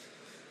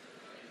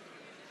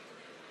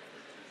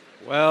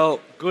Well,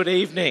 good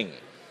evening.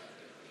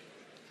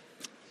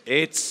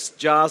 It's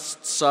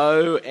just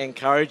so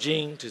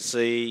encouraging to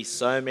see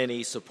so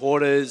many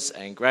supporters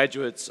and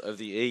graduates of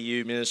the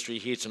EU ministry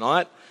here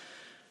tonight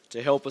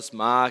to help us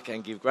mark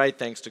and give great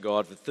thanks to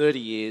God for 30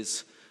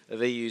 years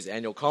of EU's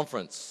annual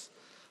conference.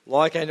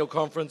 Like annual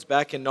conference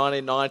back in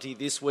 1990,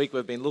 this week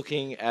we've been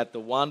looking at the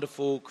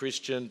wonderful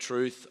Christian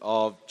truth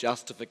of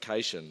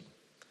justification,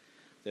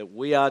 that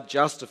we are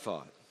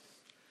justified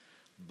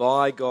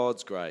by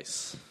God's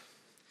grace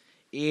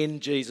in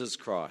Jesus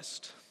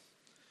Christ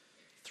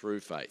through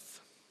faith.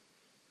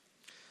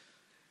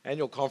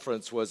 Annual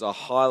conference was a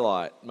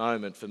highlight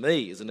moment for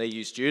me as an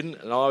EU student,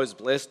 and I was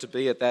blessed to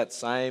be at that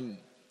same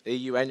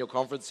EU annual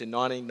conference in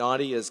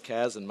 1990 as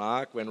Kaz and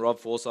Mark when Rob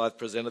Forsyth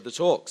presented the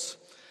talks.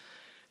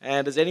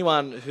 And as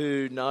anyone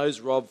who knows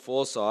Rob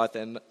Forsyth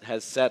and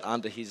has sat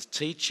under his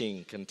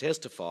teaching can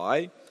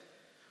testify,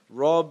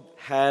 Rob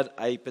had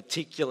a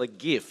particular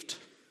gift,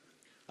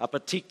 I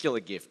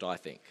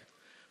think,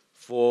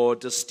 for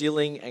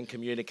distilling and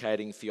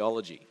communicating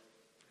theology.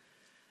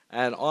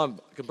 And I'm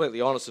completely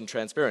honest and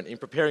transparent. In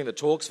preparing the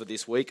talks for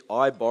this week,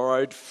 I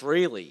borrowed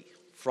freely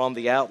from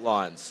the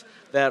outlines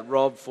that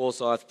Rob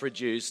Forsyth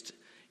produced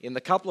in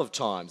the couple of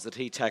times that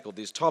he tackled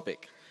this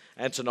topic.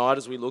 And tonight,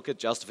 as we look at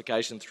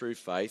justification through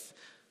faith,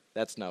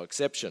 that's no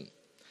exception.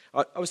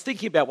 I was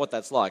thinking about what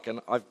that's like,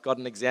 and I've got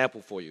an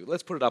example for you.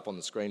 Let's put it up on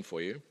the screen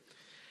for you.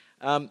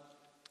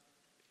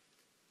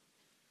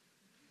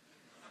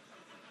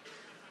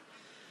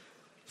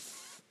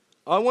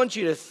 I want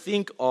you to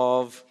think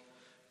of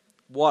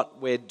what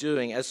we're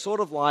doing as sort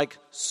of like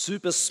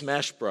Super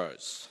Smash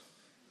Bros.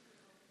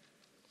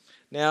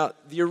 Now,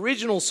 the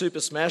original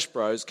Super Smash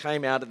Bros.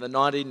 Came out in the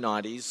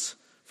 1990s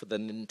for the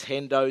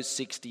Nintendo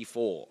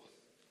 64,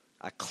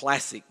 a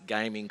classic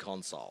gaming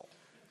console.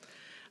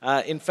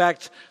 In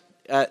fact,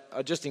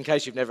 just in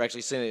case you've never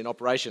actually seen it in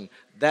operation,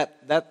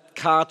 that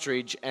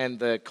cartridge and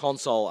the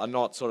console are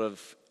not sort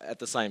of at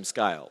the same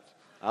scale.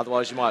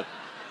 Otherwise, you might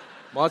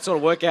sort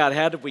of work out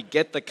how did we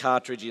get the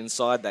cartridge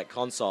inside that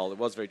console. It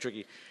was very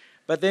tricky.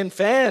 But then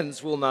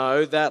fans will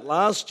know that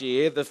last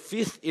year, the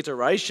 5th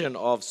iteration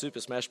of Super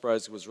Smash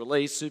Bros. Was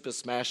released, Super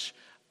Smash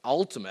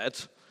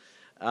Ultimate.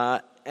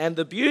 And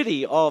the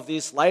beauty of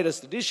this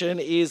latest edition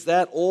is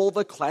that all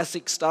the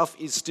classic stuff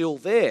is still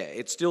there.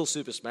 It's still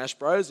Super Smash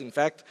Bros. In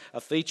fact,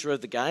 a feature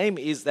of the game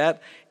is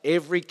that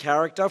every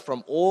character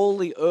from all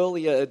the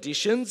earlier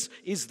editions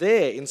is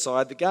there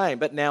inside the game.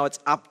 But now it's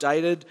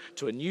updated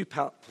to a new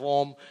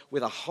platform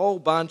with a whole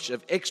bunch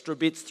of extra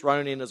bits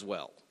thrown in as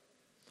well.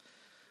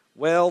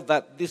 Well,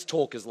 this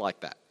talk is like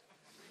that.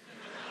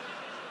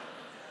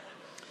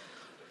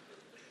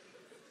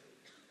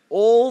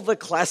 All the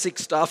classic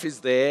stuff is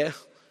there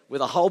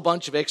with a whole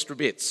bunch of extra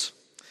bits.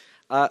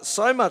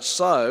 So much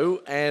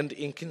so, and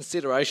in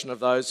consideration of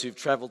those who've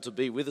travelled to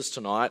be with us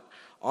tonight,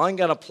 I'm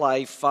going to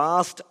play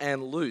fast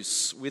and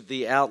loose with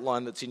the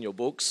outline that's in your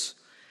books.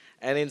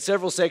 And in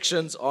several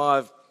sections,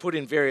 I've put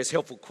in various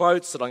helpful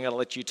quotes that I'm going to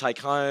let you take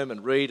home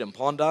and read and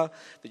ponder,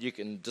 that you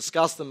can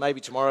discuss them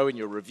maybe tomorrow in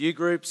your review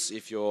groups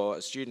if you're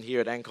a student here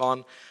at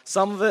Ancon.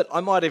 Some of it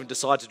I might even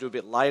decide to do a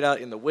bit later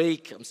in the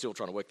week. I'm still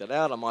trying to work that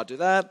out. I might do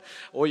that.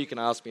 Or you can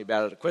ask me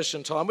about it at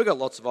question time. We've got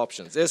lots of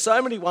options. There's so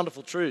many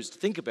wonderful truths to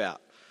think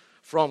about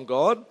from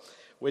God.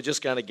 We're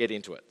just going to get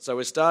into it. So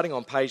we're starting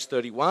on page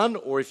 31,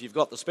 or if you've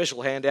got the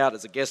special handout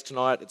as a guest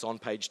tonight, it's on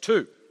page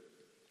 2.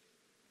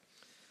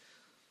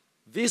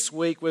 This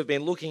week we've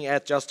been looking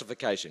at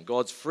justification,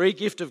 God's free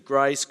gift of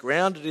grace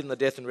grounded in the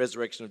death and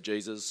resurrection of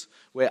Jesus,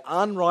 where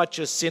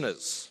unrighteous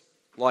sinners,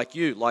 like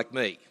you, like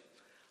me,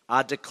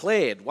 are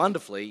declared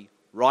wonderfully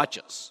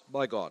righteous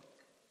by God.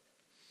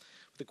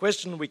 The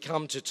question we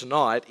come to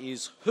tonight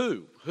is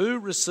who? Who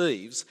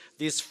receives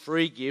this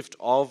free gift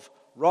of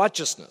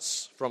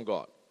righteousness from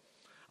God?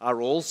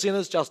 Are all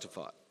sinners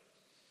justified?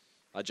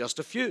 Are just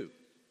a few?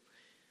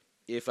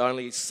 If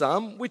only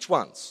some, which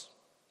ones?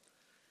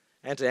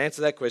 And to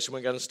answer that question,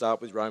 we're going to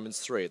start with Romans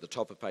 3 at the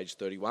top of page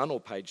 31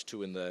 or page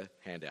 2 in the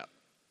handout.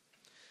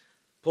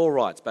 Paul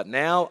writes, "But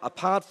now,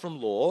 apart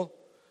from law,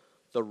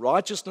 the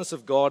righteousness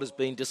of God has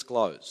been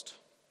disclosed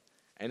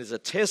and is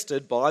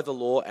attested by the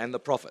law and the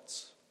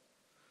prophets.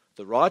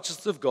 The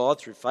righteousness of God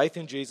through faith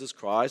in Jesus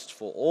Christ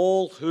for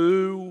all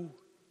who..."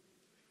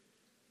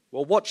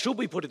 Well, what should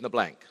we put in the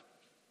blank?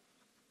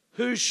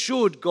 Who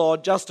should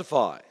God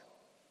justify?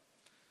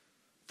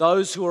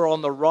 Those who are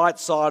on the right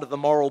side of the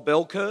moral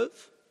bell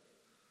curve?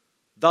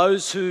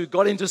 Those who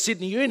got into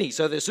Sydney Uni,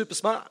 so they're super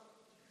smart.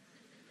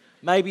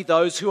 Maybe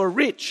those who are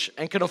rich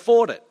and can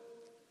afford it.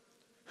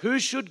 Who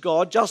should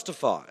God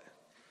justify?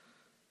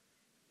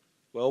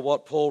 Well,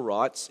 what Paul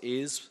writes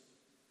is,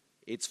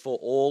 it's for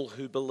all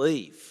who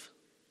believe,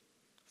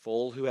 for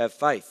all who have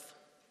faith.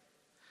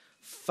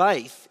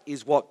 Faith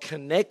is what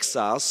connects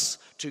us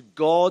to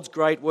God's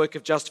great work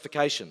of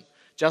justification.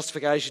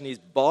 Justification is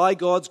by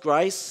God's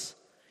grace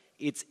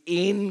It's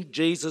in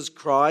Jesus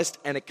Christ,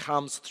 and it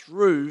comes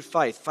through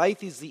faith.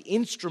 Faith is the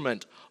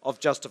instrument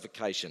of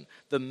justification,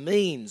 the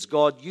means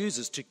God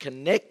uses to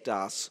connect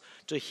us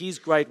to his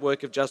great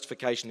work of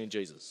justification in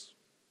Jesus.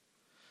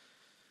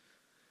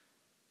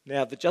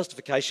 Now, the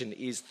justification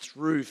is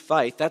through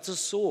faith. That's a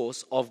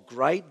source of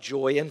great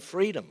joy and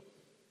freedom,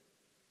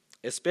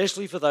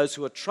 especially for those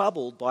who are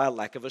troubled by a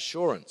lack of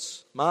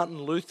assurance.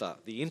 Martin Luther,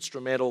 the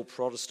instrumental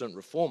Protestant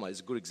reformer, is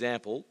a good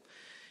example.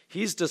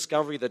 His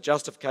discovery that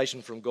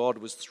justification from God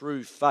was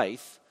through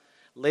faith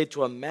led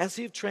to a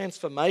massive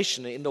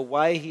transformation in the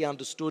way he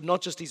understood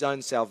not just his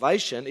own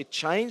salvation, it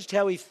changed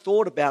how he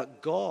thought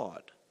about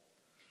God.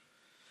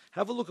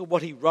 Have a look at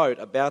what he wrote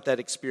about that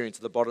experience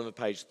at the bottom of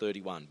page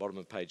 31, bottom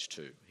of page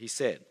 2. He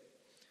said,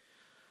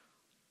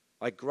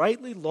 "I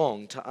greatly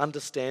longed to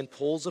understand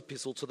Paul's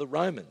epistle to the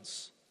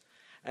Romans,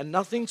 and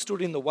nothing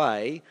stood in the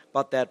way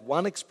but that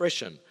one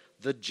expression,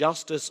 the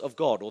justice of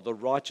God, or the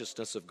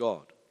righteousness of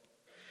God.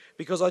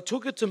 Because I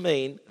took it to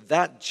mean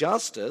that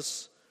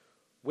justice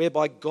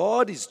whereby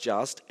God is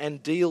just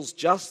and deals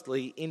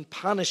justly in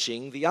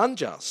punishing the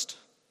unjust.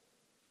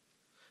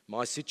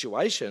 My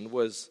situation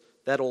was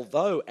that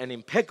although an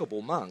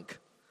impeccable monk,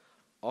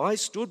 I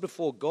stood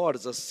before God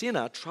as a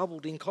sinner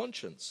troubled in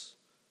conscience.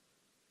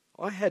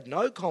 I had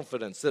no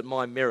confidence that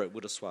my merit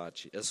would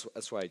assuage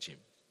him.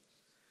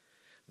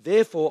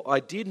 Therefore, I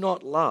did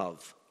not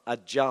love a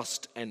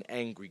just and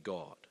angry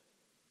God,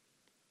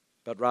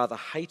 but rather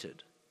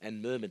hated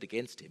and murmured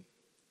against him.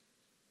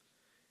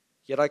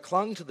 Yet I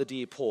clung to the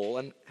dear Paul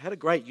and had a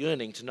great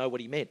yearning to know what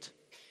he meant.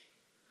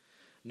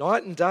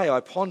 Night and day I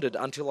pondered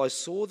until I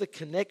saw the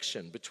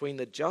connection between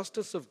the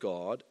justice of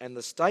God and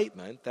the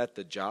statement that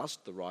the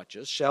just, the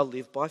righteous, shall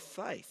live by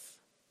faith.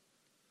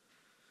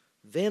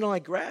 Then I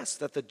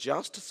grasped that the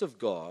justice of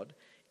God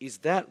is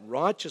that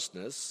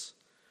righteousness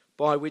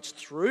by which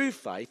through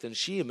faith and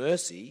sheer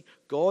mercy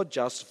God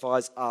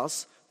justifies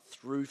us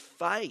through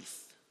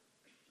faith.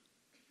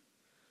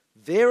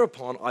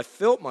 Thereupon I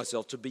felt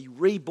myself to be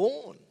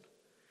reborn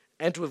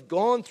and to have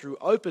gone through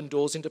open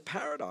doors into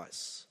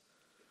paradise.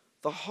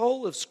 The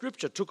whole of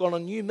Scripture took on a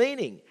new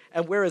meaning,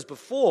 and whereas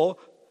before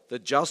the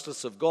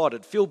justice of God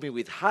had filled me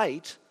with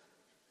hate,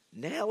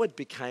 now it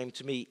became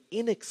to me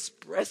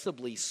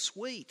inexpressibly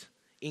sweet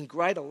in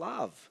greater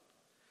love.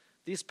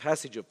 This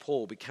passage of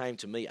Paul became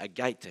to me a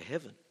gate to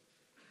heaven.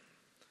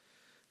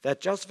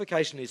 That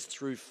justification is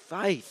through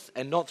faith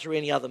and not through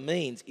any other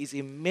means is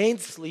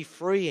immensely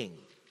freeing.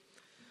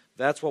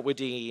 That's what we're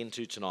digging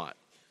into tonight.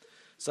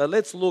 So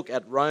let's look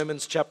at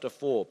Romans chapter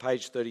 4,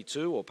 page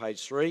 32 or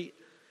page 3,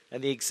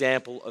 and the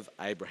example of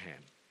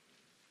Abraham.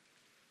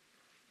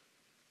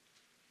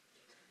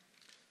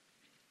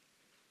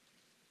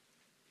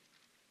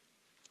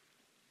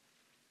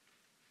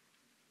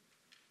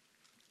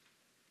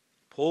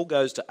 Paul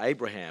goes to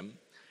Abraham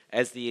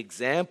as the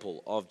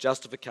example of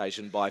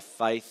justification by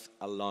faith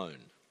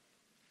alone.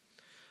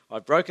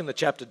 I've broken the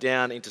chapter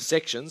down into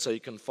sections so you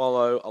can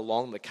follow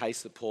along the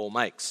case that Paul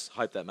makes.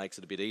 Hope that makes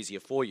it a bit easier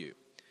for you.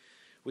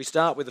 We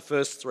start with the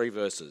first 3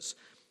 verses,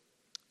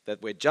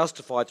 that we're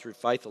justified through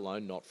faith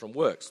alone, not from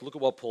works. Look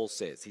at what Paul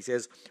says. He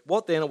says,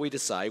 "What then are we to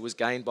say was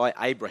gained by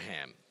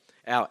Abraham,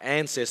 our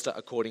ancestor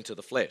according to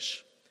the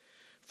flesh?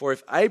 For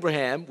if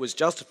Abraham was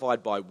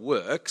justified by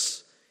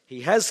works,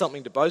 he has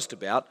something to boast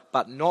about,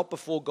 but not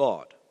before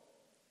God.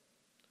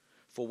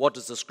 For what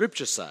does the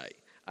Scripture say?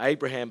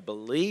 Abraham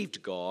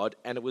believed God,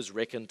 and it was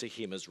reckoned to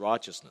him as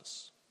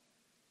righteousness."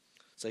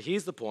 So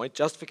here's the point.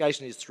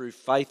 Justification is through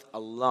faith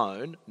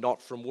alone,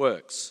 not from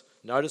works.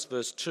 Notice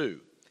verse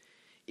 2.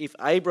 If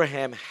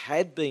Abraham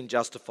had been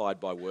justified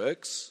by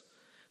works,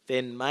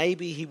 then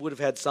maybe he would have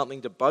had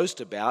something to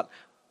boast about,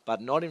 but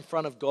not in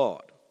front of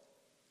God.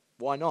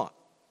 Why not?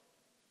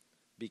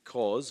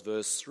 Because,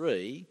 verse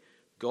 3,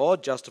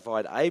 God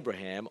justified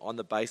Abraham on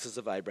the basis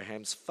of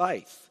Abraham's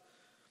faith,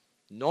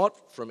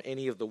 not from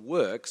any of the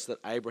works that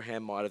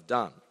Abraham might have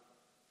done.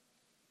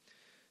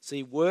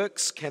 See,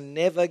 works can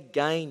never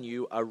gain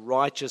you a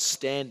righteous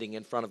standing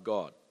in front of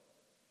God.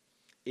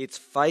 It's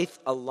faith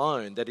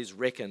alone that is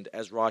reckoned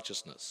as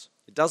righteousness.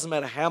 It doesn't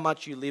matter how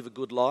much you live a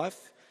good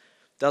life.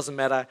 It doesn't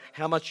matter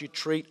how much you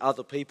treat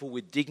other people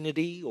with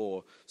dignity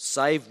or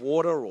save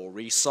water or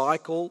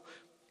recycle,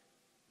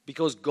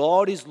 because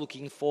God is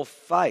looking for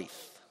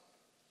faith.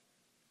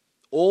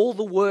 All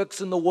the works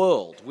in the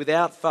world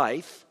without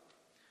faith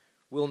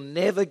will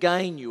never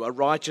gain you a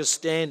righteous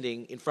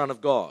standing in front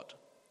of God,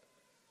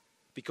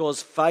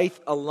 because faith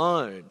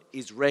alone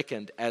is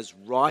reckoned as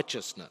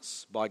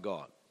righteousness by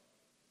God.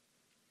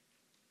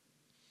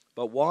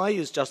 But why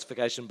is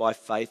justification by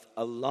faith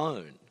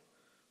alone?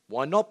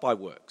 Why not by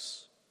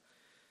works?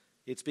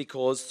 It's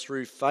because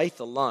through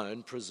faith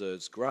alone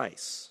preserves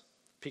grace.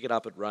 Pick it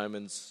up at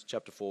Romans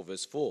chapter 4,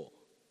 verse 4.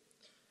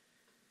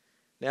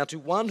 Now, to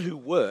one who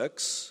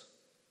works,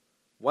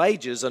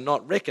 wages are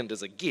not reckoned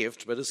as a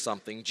gift, but as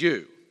something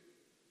due.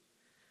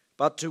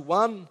 But to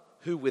one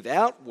who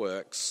without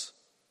works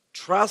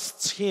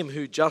trusts him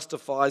who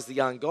justifies the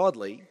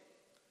ungodly,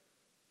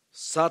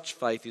 such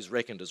faith is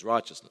reckoned as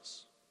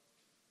righteousness.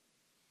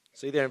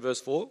 See there in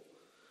verse 4?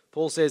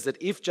 Paul says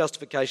that if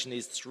justification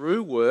is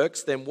through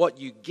works, then what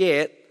you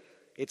get,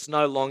 it's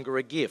no longer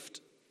a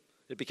gift.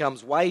 It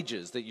becomes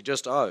wages that you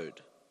just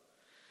owed.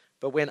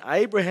 But when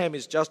Abraham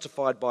is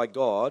justified by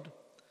God,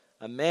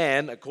 a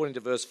man, according to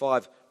verse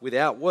 5,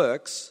 without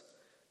works,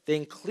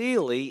 then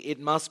clearly it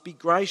must be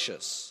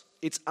gracious.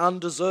 It's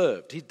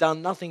undeserved. He's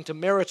done nothing to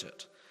merit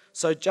it.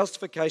 So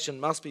justification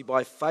must be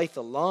by faith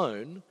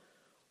alone,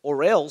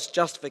 or else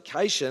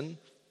justification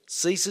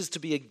ceases to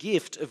be a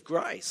gift of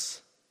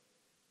grace.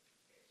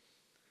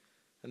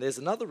 And there's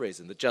another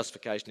reason that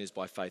justification is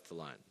by faith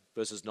alone.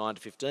 Verses 9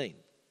 to 15.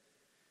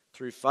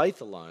 Through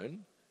faith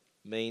alone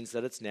means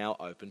that it's now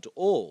open to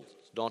all,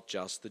 not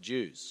just the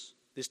Jews.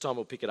 This time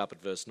we'll pick it up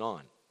at verse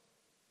 9.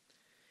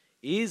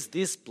 Is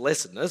this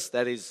blessedness,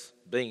 that is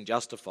being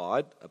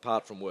justified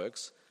apart from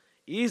works,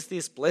 is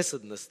this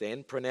blessedness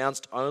then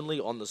pronounced only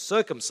on the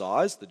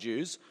circumcised, the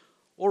Jews,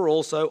 or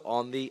also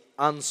on the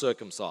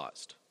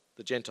uncircumcised,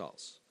 the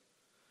Gentiles?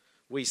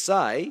 We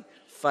say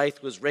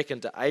faith was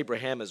reckoned to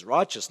Abraham as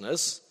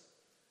righteousness.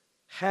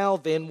 How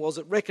then was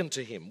it reckoned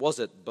to him? Was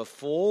it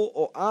before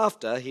or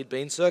after he'd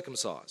been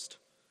circumcised?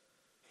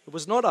 It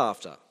was not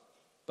after,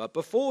 but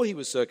before he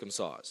was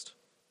circumcised.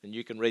 And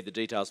you can read the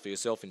details for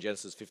yourself in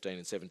Genesis 15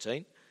 and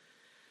 17.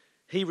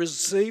 He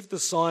received the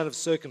sign of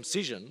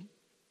circumcision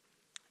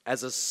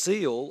as a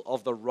seal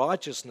of the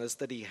righteousness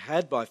that he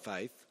had by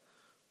faith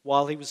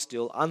while he was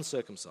still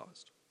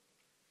uncircumcised.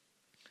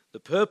 The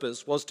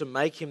purpose was to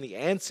make him the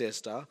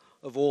ancestor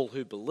of all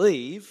who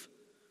believe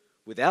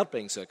without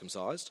being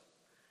circumcised,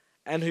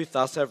 and who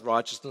thus have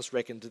righteousness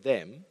reckoned to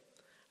them,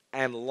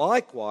 and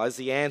likewise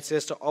the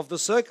ancestor of the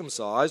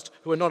circumcised,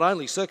 who are not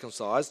only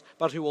circumcised,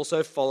 but who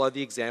also follow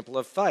the example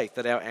of faith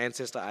that our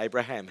ancestor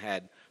Abraham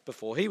had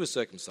before he was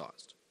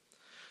circumcised.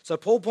 So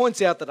Paul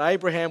points out that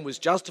Abraham was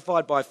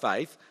justified by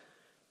faith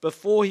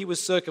before he was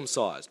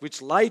circumcised,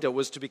 which later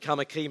was to become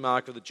a key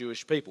mark of the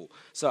Jewish people.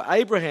 So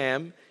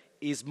Abraham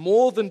is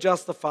more than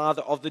just the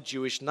father of the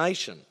Jewish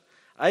nation.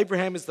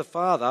 Abraham is the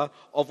father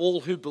of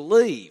all who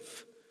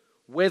believe,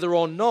 whether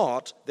or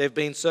not they've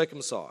been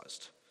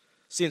circumcised.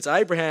 Since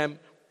Abraham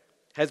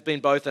has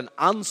been both an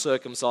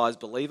uncircumcised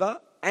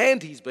believer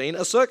and he's been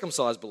a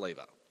circumcised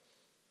believer.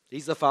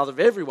 He's the father of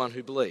everyone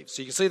who believes.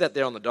 So you can see that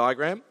there on the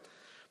diagram.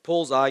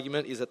 Paul's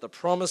argument is that the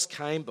promise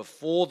came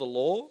before the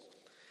law,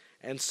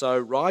 and so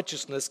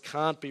righteousness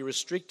can't be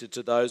restricted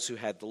to those who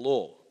had the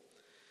law,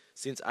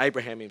 since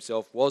Abraham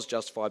himself was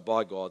justified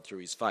by God through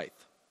his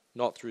faith,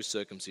 not through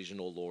circumcision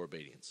or law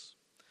obedience.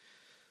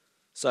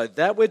 So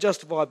that we're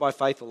justified by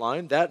faith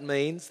alone, that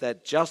means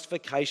that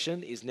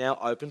justification is now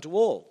open to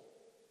all,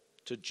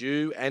 to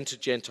Jew and to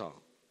Gentile.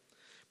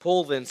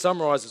 Paul then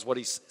summarises what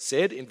he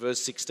said in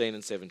verse 16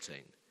 and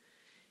 17.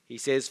 He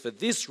says, "For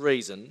this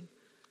reason,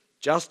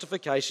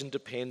 justification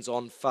depends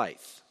on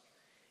faith,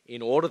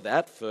 in order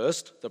that,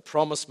 first, the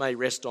promise may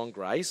rest on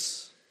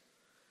grace,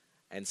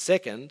 and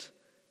second,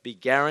 be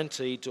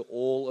guaranteed to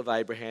all of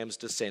Abraham's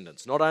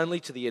descendants, not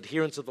only to the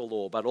adherents of the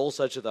law, but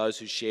also to those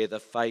who share the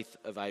faith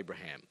of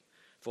Abraham.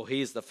 For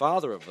he is the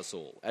father of us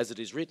all, as it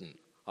is written,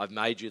 I've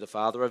made you the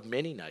father of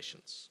many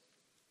nations."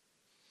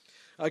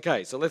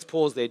 Okay, so let's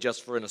pause there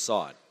just for an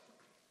aside.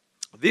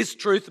 This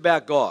truth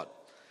about God,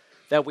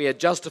 that we are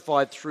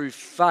justified through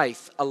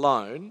faith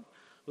alone,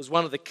 was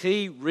one of the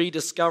key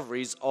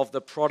rediscoveries of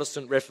the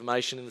Protestant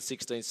Reformation in the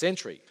 16th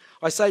century.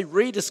 I say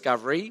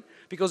rediscovery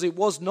because it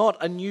was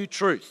not a new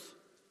truth.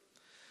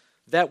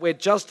 That we're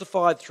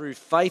justified through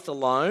faith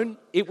alone,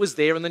 it was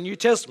there in the New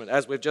Testament,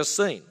 as we've just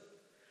seen.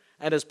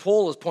 And as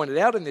Paul has pointed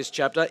out in this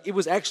chapter, it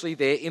was actually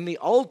there in the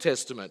Old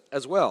Testament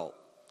as well.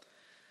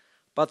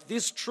 But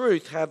this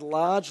truth had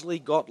largely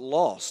got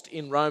lost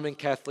in Roman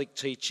Catholic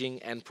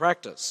teaching and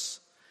practice.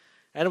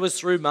 And it was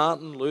through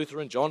Martin Luther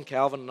and John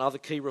Calvin and other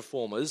key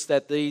reformers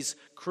that these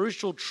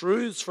crucial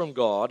truths from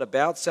God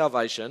about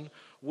salvation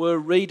were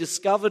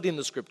rediscovered in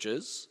the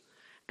Scriptures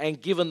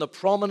and given the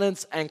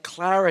prominence and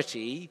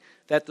clarity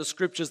that the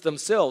Scriptures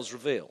themselves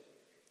reveal.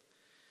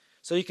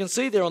 So you can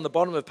see there on the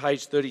bottom of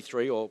page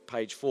 33 or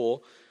page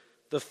 4,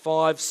 the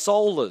 5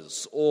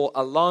 solas or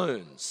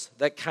alones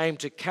that came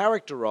to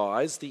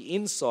characterise the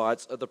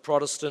insights of the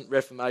Protestant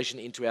Reformation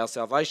into our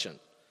salvation.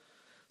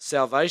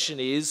 Salvation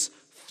is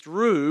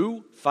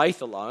through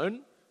faith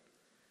alone,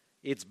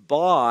 it's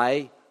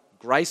by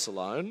grace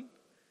alone,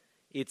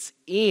 it's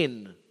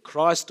in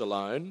Christ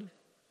alone,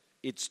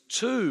 it's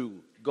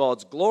to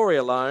God's glory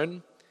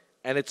alone,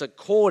 and it's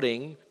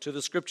according to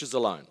the Scriptures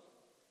alone.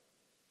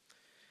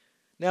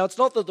 Now, it's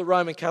not that the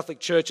Roman Catholic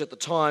Church at the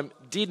time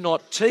did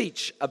not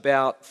teach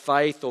about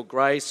faith or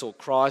grace or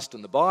Christ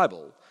and the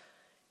Bible.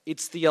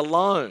 It's the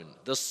alone,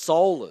 the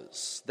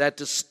solas, that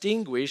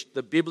distinguished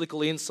the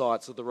biblical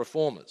insights of the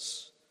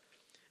Reformers.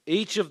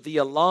 Each of the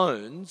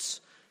alones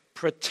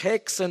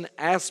protects an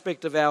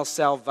aspect of our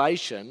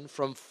salvation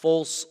from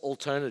false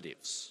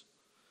alternatives.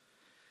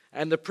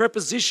 And the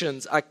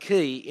prepositions are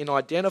key in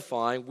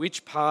identifying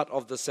which part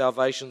of the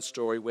salvation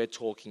story we're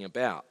talking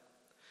about.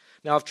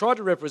 Now, I've tried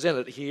to represent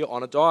it here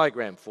on a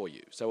diagram for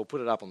you, so we'll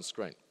put it up on the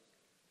screen.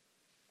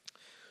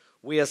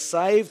 We are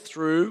saved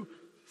through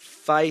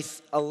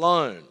faith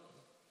alone.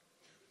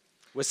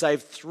 We're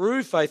saved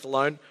through faith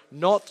alone,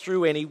 not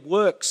through any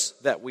works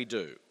that we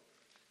do.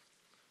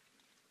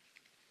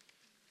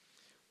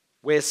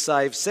 We're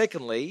saved,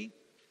 secondly,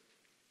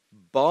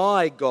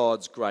 by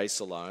God's grace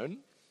alone,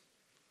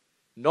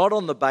 not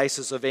on the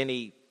basis of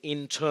any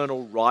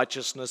internal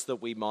righteousness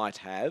that we might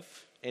have,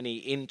 any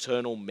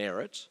internal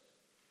merit.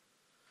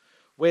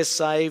 We're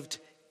saved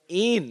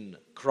in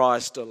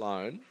Christ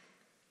alone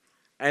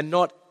and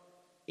not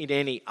in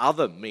any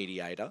other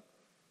mediator.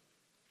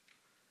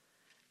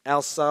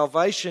 Our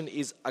salvation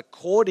is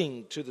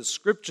according to the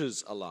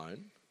Scriptures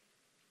alone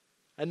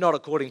and not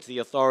according to the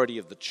authority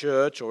of the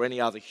church or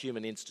any other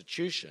human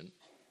institution.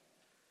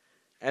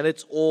 And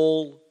it's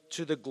all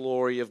to the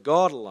glory of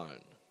God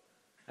alone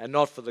and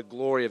not for the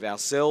glory of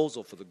ourselves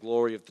or for the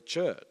glory of the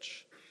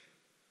church.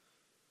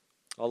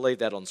 I'll leave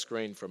that on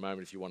screen for a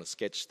moment if you want to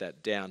sketch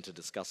that down to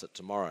discuss it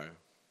tomorrow,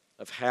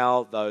 of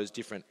how those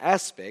different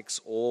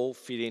aspects all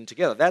fit in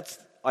together. That's,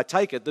 I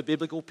take it, the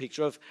biblical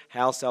picture of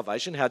how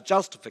salvation, how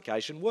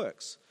justification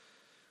works.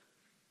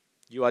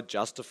 You are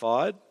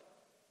justified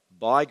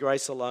by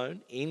grace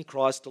alone, in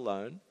Christ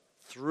alone,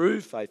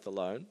 through faith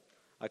alone,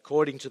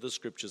 according to the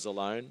Scriptures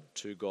alone,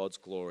 to God's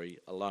glory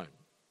alone.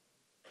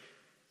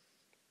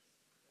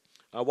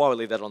 While we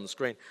leave that on the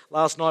screen,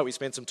 last night we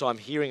spent some time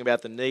hearing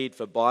about the need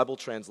for Bible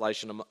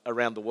translation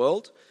around the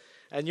world.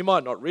 And you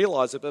might not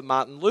realise it, but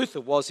Martin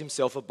Luther was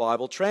himself a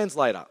Bible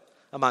translator,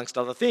 amongst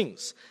other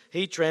things.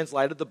 He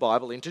translated the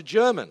Bible into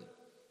German,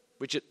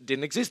 which it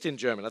didn't exist in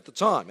German at the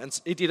time. And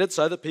he did it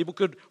so that people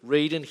could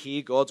read and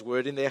hear God's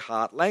word in their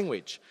heart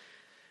language.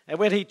 And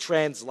when he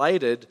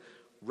translated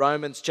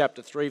Romans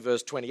chapter 3,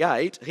 verse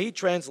 28, he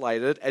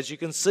translated, as you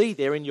can see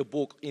there in your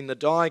book in the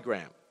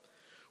diagram,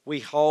 we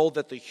hold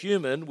that the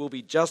human will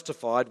be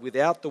justified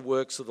without the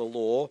works of the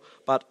law,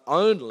 but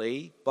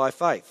only by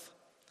faith.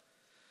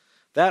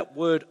 That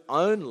word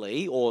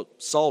only, or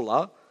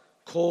sola,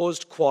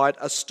 caused quite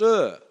a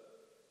stir.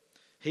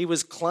 He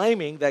was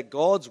claiming that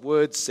God's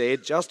word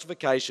said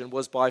justification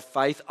was by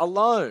faith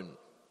alone,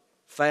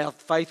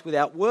 faith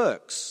without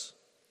works.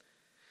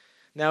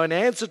 Now, in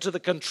answer to the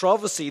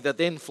controversy that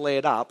then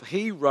flared up,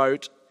 he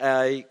wrote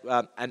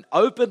an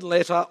open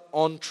letter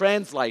on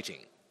translating,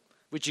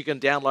 which you can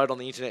download on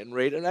the internet and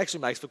read. It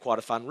actually makes for quite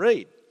a fun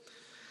read.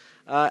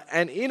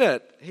 And in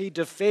it, he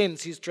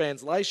defends his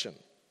translation.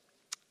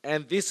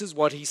 And this is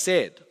what he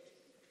said.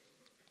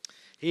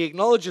 He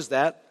acknowledges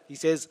that, he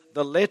says,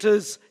 the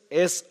letters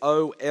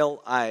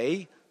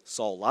S-O-L-A,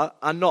 sola,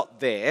 are not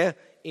there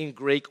in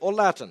Greek or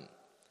Latin.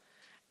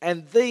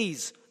 And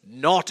these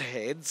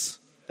knotheads,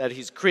 that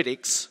is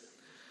critics,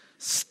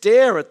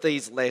 stare at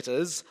these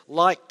letters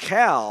like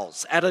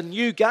cows at a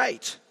new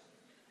gate.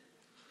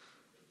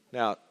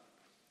 Now,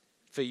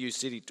 for you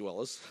city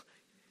dwellers,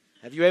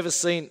 have you ever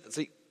seen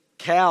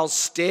cows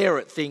stare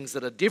at things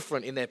that are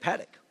different in their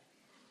paddock?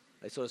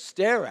 They sort of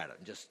stare at it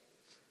and just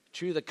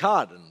chew the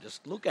cud and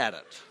just look at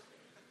it.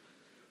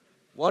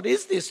 What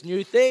is this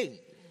new thing?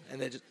 And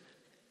they're just,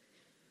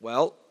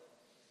 well,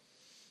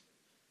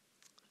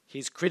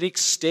 his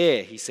critics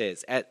stare, he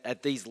says,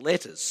 at these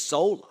letters,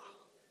 sola,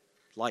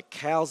 like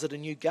cows at a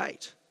new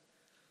gate.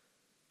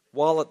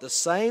 While at the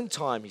same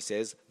time, he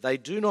says, they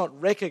do not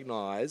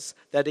recognize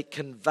that it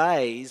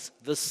conveys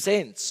the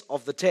sense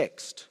of the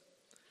text.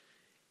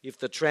 If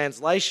the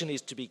translation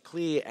is to be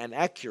clear and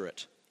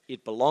accurate,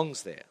 it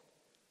belongs there.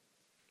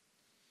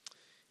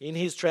 In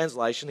his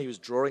translation, he was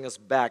drawing us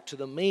back to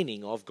the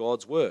meaning of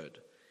God's word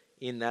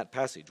in that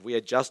passage. We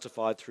are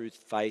justified through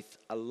faith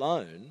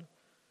alone,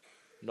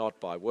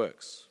 not by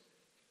works.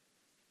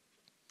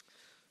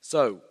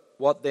 So,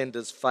 what then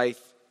does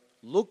faith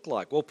look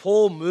like? Well,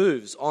 Paul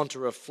moves on to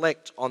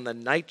reflect on the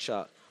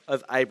nature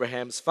of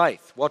Abraham's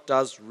faith. What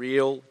does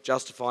real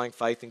justifying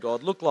faith in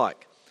God look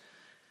like?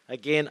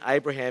 Again,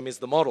 Abraham is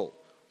the model.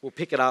 We'll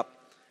pick it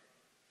up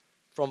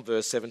from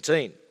verse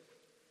 17.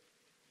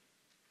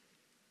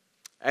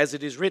 As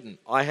it is written,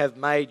 I have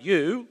made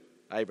you,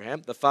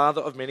 Abraham, the father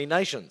of many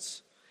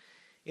nations,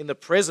 in the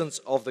presence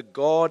of the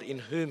God in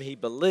whom he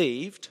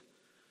believed,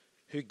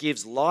 who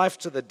gives life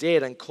to the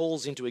dead and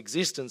calls into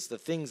existence the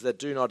things that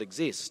do not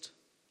exist.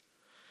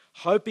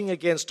 Hoping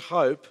against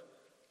hope,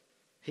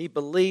 he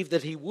believed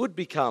that he would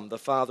become the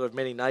father of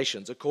many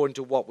nations, according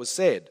to what was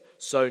said,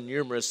 so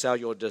numerous shall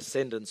your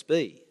descendants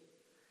be.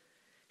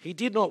 He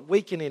did not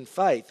weaken in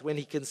faith when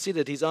he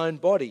considered his own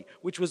body,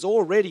 which was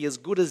already as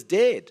good as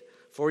dead,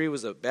 for he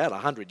was about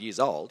 100 years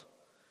old,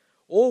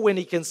 or when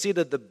he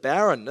considered the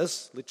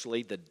barrenness,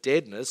 literally the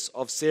deadness,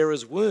 of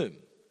Sarah's womb.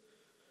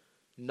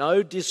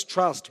 No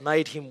distrust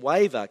made him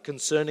waver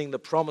concerning the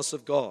promise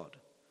of God,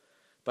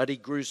 but he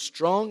grew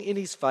strong in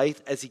his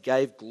faith as he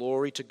gave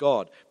glory to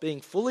God,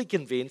 being fully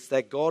convinced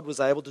that God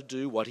was able to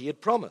do what he had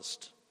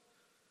promised.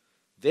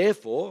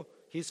 Therefore,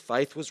 his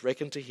faith was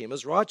reckoned to him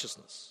as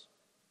righteousness.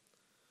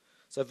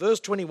 So verse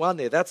 21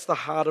 there, that's the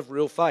heart of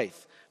real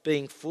faith,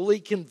 being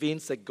fully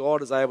convinced that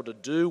God is able to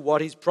do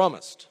what he's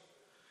promised.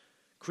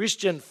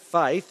 Christian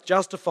faith,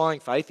 justifying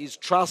faith, is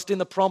trust in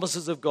the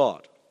promises of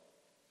God.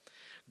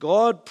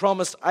 God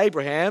promised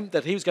Abraham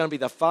that he was going to be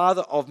the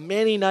father of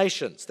many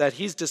nations, that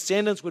his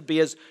descendants would be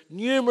as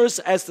numerous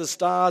as the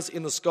stars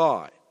in the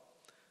sky.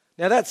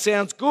 Now that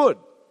sounds good.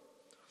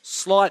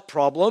 Slight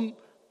problem,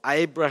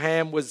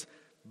 Abraham was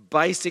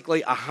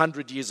basically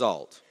 100 years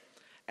old,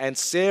 and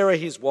Sarah,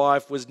 his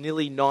wife, was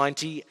nearly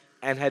 90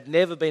 and had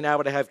never been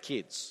able to have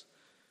kids.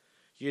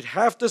 You'd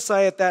have to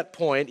say at that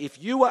point,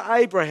 if you were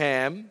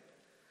Abraham,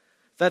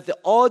 that the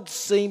odds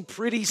seem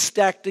pretty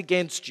stacked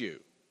against you,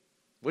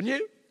 wouldn't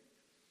you?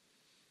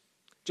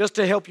 Just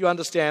to help you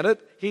understand it,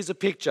 here's a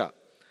picture.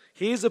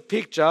 Here's a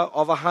picture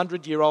of a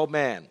 100-year-old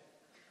man.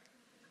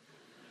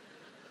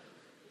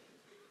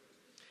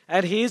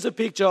 And here's a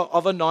picture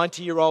of a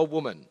 90-year-old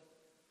woman.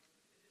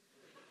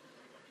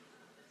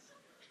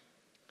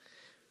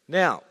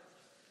 Now,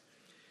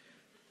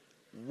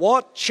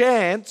 what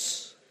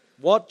chance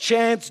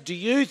do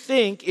you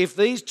think, if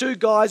these two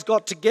guys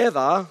got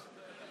together,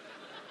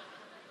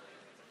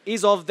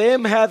 is of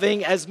them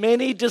having as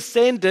many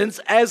descendants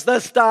as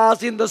the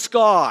stars in the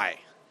sky?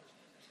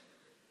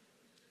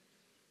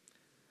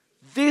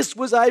 This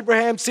was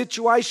Abraham's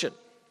situation.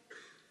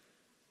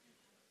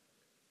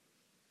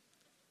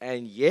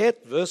 And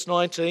yet, verse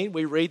 19,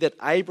 we read that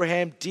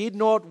Abraham did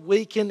not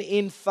weaken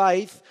in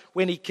faith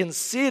when he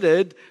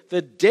considered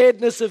the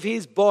deadness of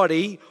his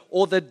body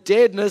or the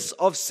deadness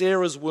of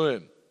Sarah's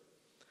womb,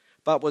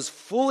 but was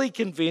fully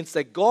convinced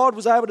that God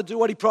was able to do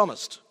what he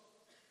promised.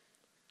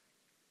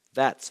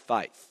 That's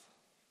faith.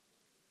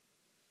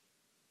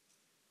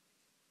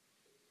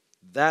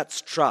 That's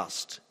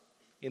trust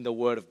in the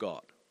Word of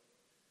God.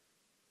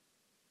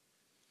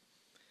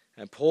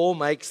 And Paul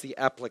makes the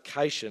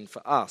application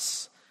for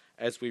us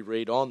as we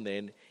read on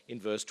then in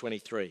verse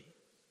 23.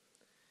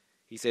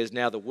 He says,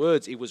 "Now the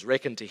words 'it was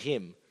reckoned to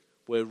him'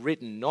 were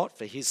written not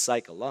for his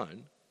sake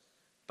alone,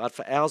 but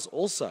for ours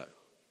also.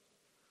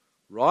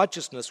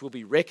 Righteousness will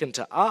be reckoned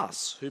to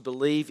us who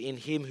believe in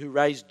him who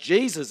raised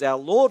Jesus our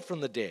Lord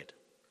from the dead,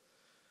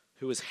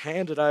 who was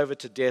handed over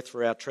to death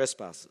for our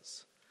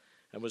trespasses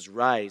and was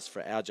raised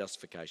for our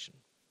justification."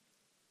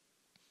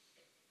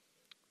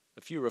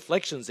 A few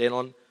reflections then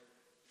on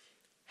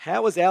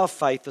how is our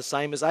faith the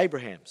same as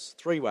Abraham's?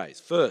 3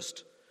 ways.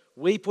 First,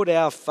 we put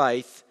our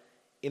faith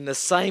in the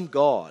same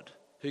God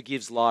who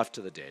gives life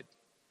to the dead.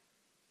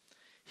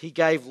 He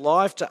gave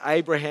life to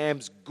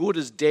Abraham's good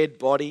as dead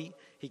body.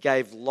 He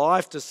gave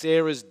life to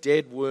Sarah's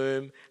dead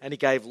womb. And he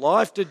gave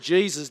life to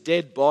Jesus'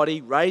 dead body,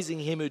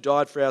 raising him who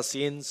died for our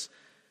sins.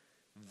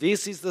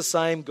 This is the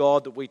same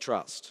God that we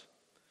trust,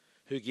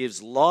 who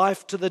gives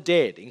life to the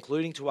dead,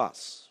 including to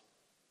us.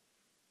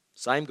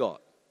 Same God.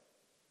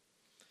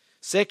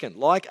 Second,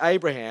 like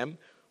Abraham,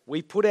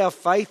 we put our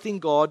faith in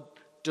God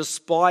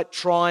despite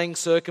trying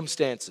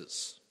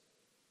circumstances.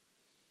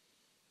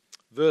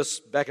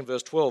 Back in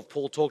verse 12,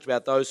 Paul talked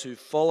about those who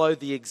follow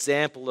the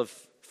example of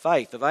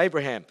faith of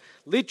Abraham.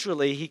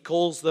 Literally, he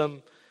calls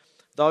them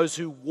those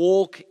who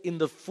walk in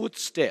the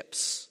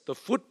footsteps, the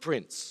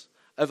footprints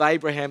of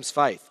Abraham's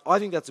faith. I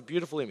think that's a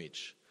beautiful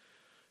image.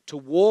 To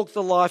walk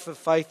the life of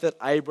faith that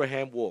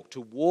Abraham walked,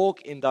 to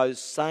walk in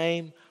those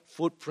same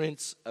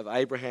footprints of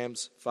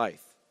Abraham's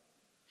faith.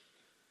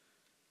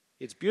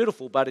 It's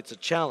beautiful, but it's a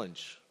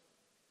challenge.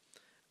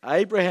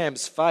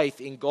 Abraham's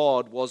faith in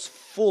God was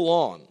full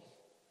on.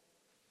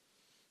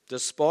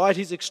 Despite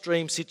his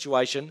extreme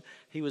situation,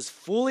 he was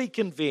fully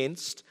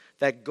convinced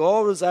that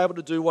God was able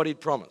to do what he'd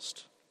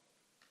promised.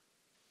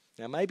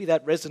 Now, maybe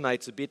that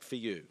resonates a bit for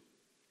you,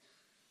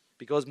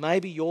 because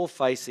maybe you're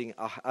facing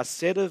a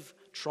set of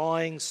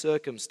trying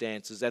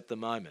circumstances at the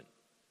moment.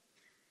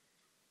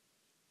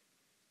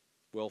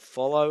 Well,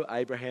 follow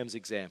Abraham's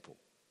example.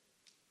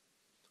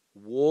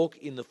 Walk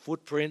in the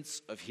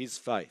footprints of his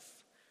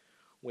faith.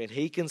 When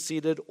he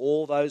considered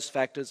all those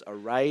factors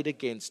arrayed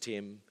against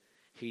him,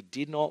 he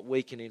did not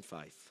weaken in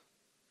faith.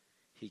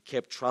 He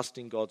kept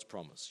trusting God's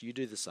promise. You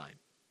do the same.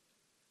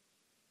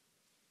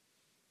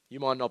 You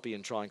might not be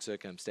in trying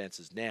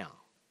circumstances now,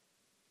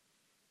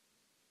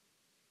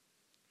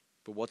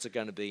 but what's it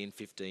going to be in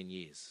 15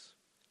 years,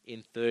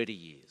 in 30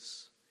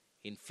 years,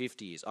 in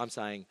 50 years? I'm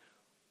saying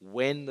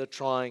when the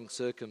trying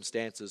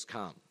circumstances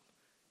come,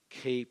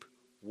 keep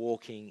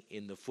walking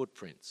in the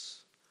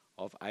footprints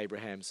of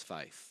Abraham's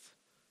faith.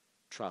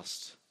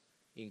 Trust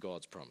in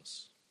God's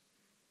promise.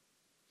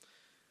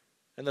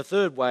 And the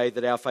third way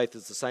that our faith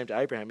is the same to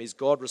Abraham is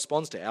God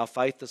responds to our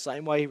faith the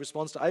same way he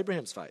responds to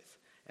Abraham's faith.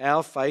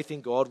 Our faith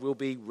in God will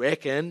be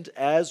reckoned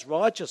as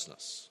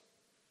righteousness.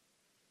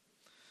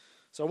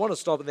 So I want to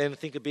stop and then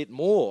think a bit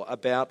more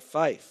about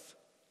faith.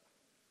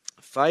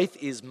 Faith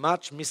is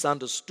much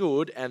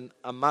misunderstood and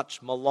a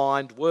much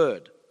maligned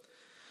word.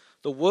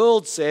 The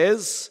world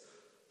says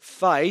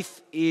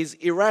faith is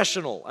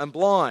irrational and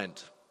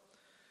blind.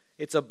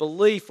 It's a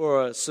belief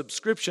or a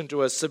subscription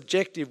to a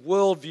subjective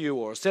worldview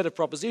or a set of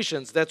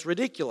propositions that's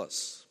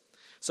ridiculous.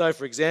 So,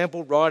 for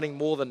example, writing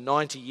more than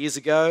 90 years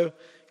ago,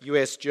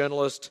 US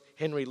journalist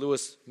Henry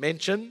Louis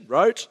Mencken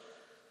wrote,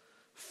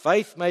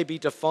 "Faith may be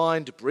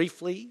defined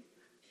briefly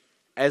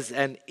as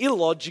an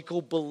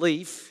illogical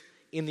belief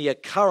in the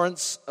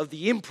occurrence of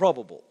the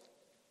improbable,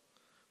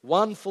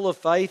 One full of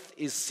faith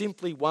is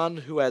simply one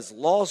who has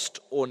lost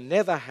or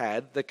never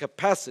had the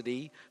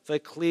capacity for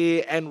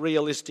clear and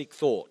realistic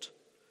thought.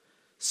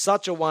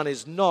 Such a one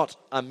is not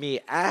a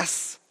mere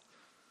ass,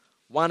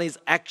 one is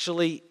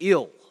actually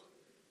ill.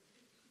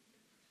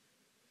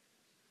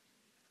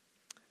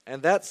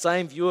 And that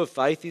same view of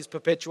faith is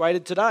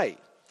perpetuated today.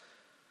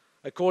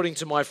 According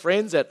to my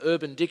friends at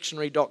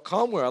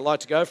urbandictionary.com, where I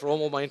like to go for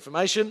all my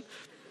information,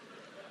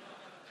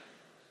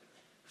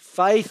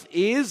 faith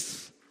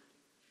is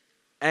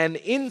an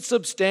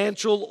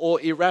insubstantial or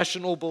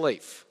irrational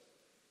belief.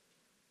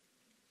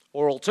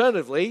 Or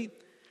alternatively,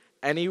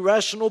 an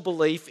irrational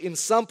belief in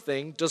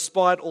something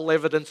despite all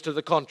evidence to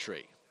the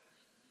contrary.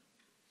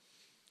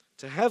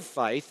 To have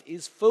faith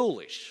is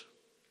foolish.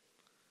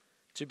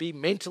 To be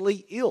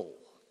mentally ill.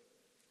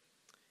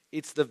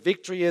 It's the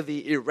victory of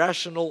the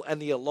irrational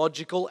and the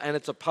illogical, and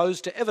it's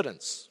opposed to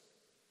evidence.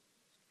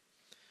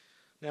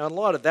 Now, in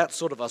light of that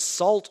sort of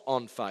assault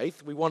on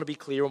faith, we want to be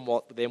clear on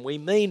what then we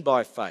mean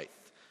by faith.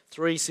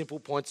 3 simple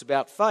points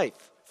about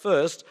faith.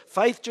 First,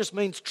 faith just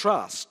means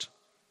trust.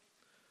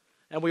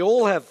 And we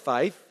all have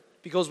faith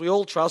because we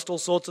all trust all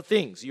sorts of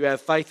things. You have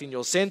faith in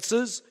your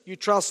senses, you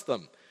trust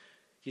them.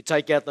 You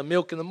take out the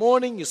milk in the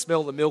morning, you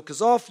smell the milk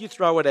is off, you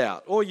throw it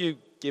out. Or you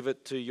give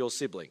it to your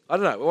sibling. I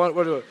don't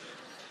know.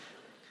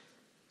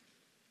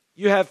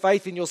 You have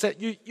faith in your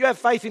you have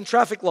faith in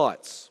traffic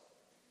lights.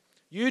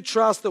 You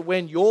trust that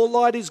when your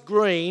light is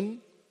green,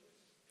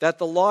 that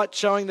the light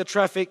showing the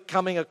traffic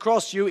coming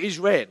across you is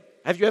red.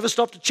 Have you ever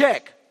stopped to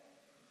check?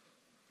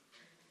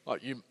 Well,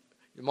 you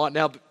might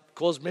now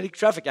cause many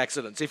traffic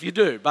accidents if you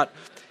do, but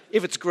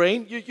if it's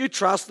green, you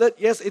trust that,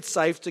 yes, it's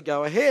safe to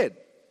go ahead.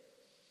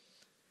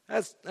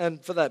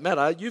 And for that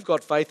matter, you've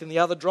got faith in the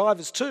other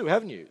drivers too,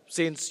 haven't you?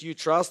 Since you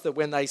trust that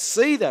when they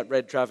see that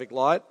red traffic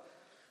light,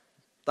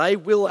 they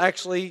will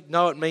actually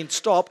know it means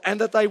stop,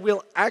 and that they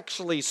will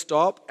actually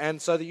stop,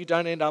 and so that you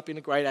don't end up in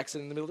a great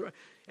accident in the middle of the road.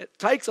 It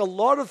takes a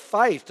lot of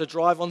faith to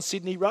drive on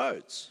Sydney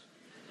roads.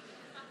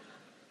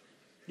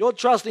 You're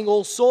trusting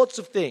all sorts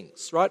of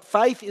things, right?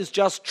 Faith is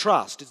just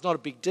trust. It's not a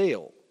big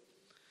deal.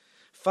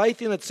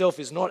 Faith in itself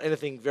is not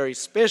anything very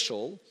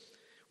special.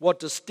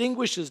 What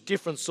distinguishes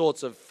different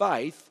sorts of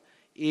faith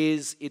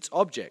is its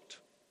object.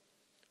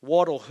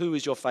 What or who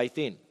is your faith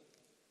in?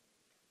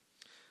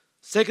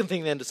 Second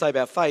thing then to say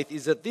about faith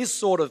is that this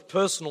sort of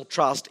personal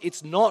trust,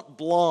 it's not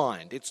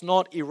blind, it's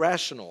not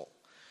irrational.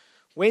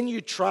 When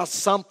you trust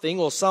something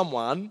or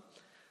someone,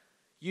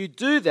 you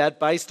do that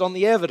based on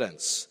the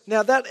evidence.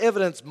 Now that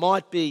evidence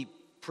might be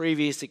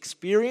previous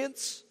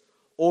experience,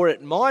 or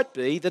it might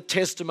be the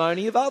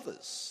testimony of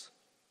others.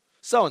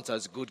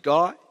 So-and-so's a good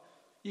guy,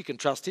 you can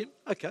trust him,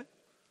 okay.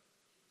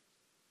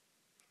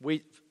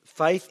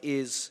 Faith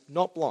is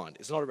not blind,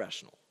 it's not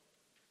irrational.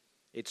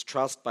 It's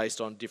trust based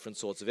on different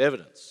sorts of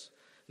evidence.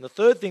 And the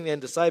third thing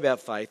then to say about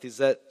faith is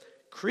that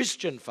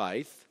Christian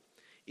faith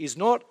is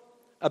not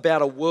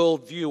about a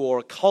worldview or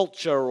a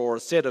culture or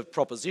a set of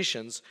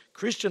propositions.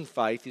 Christian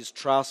faith is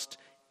trust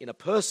in a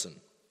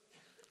person,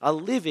 a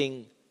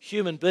living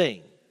human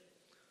being,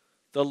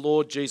 the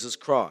Lord Jesus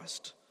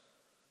Christ,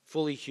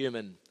 fully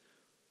human,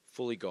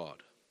 fully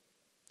God.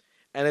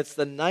 And it's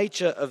the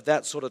nature of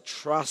that sort of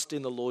trust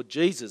in the Lord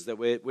Jesus that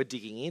we're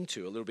digging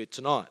into a little bit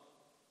tonight.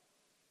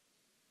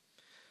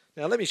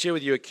 Now, let me share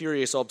with you a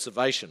curious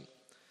observation.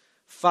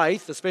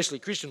 Faith, especially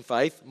Christian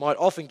faith, might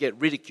often get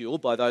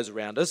ridiculed by those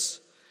around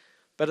us,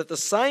 but at the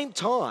same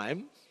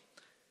time,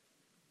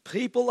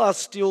 people are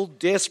still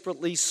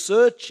desperately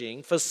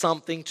searching for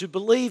something to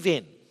believe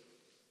in,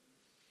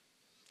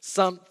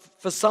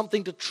 for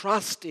something to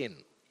trust in.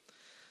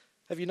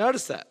 Have you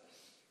noticed that?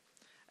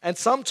 And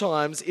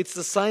sometimes it's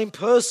the same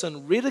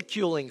person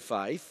ridiculing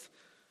faith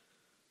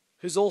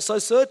who's also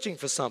searching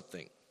for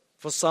something,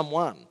 for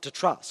someone to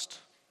trust.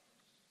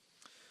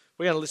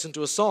 We're going to listen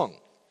to a song.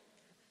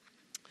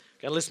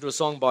 We're going to listen to a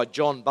song by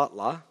John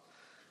Butler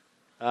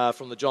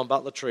from the John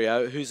Butler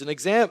Trio, who's an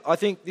example. I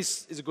think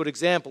this is a good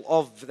example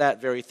of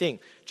that very thing.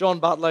 John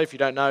Butler, if you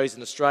don't know, he's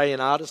an Australian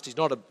artist. He's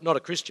not a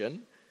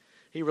Christian.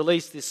 He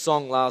released this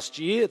song last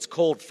year. It's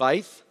called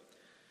Faith.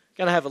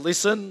 Going to have a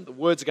listen. The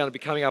words are going to be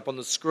coming up on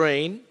the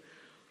screen.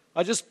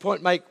 I just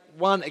make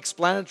one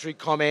explanatory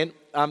comment.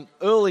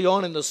 Early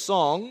on in the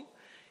song,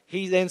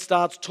 he then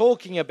starts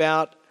talking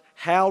about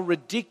how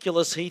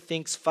ridiculous he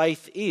thinks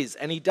faith is.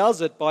 And he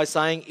does it by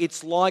saying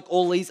it's like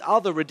all these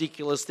other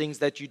ridiculous things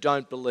that you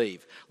don't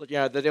believe. You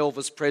know, that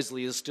Elvis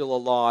Presley is still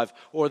alive,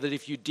 or that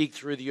if you dig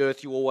through the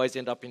earth, you always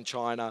end up in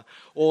China,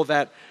 or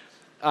that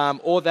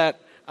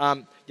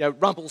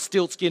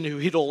Rumpelstiltskin who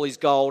hid all his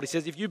gold. He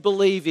says if you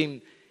believe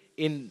in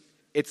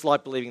it's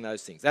like believing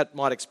those things. That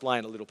might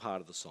explain a little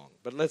part of the song.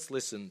 But let's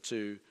listen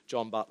to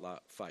John Butler,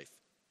 Faith.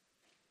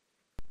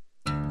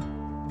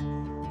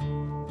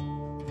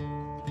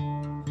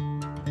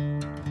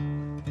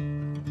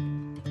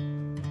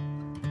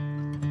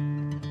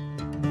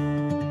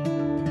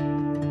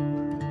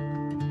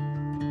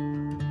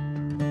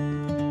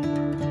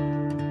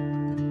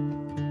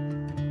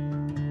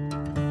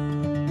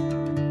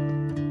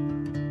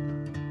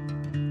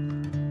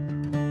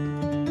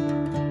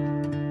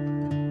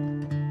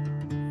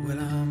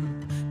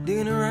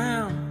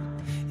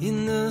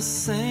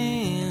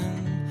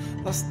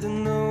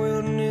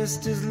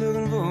 just is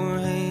looking for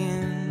a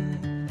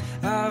hand.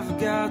 I've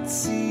got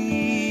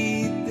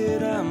seed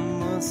that I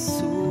must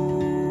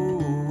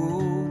sow.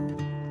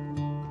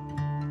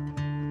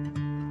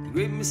 The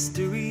great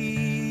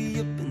mystery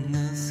up in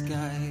the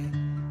sky,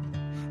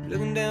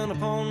 looking down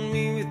upon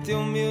me with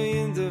your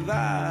millions of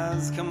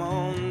eyes. Come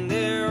on,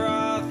 there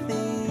are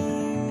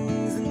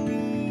things I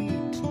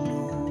need to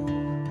know.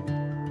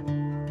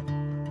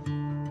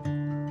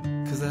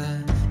 'Cause I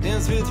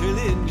dance with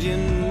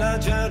religion, I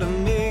try to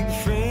make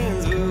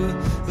friends, but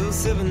those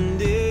 7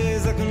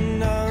 days I could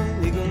not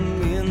make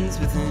amends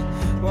with it.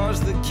 Watch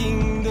the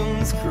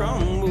kingdoms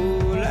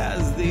crumble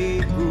as they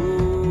grow.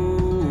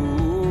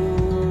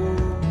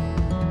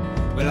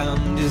 Well,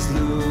 I'm just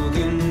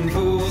looking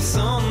for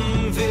some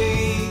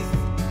faith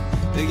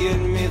to get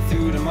me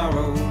through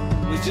tomorrow,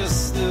 with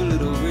just a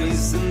little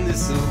grace in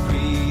this so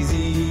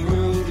crazy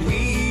world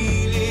we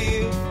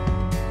live.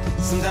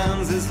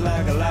 Sometimes it's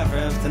like a life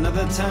raft, and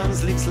other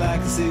times leaks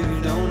like a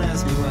sieve. Don't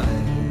ask me why.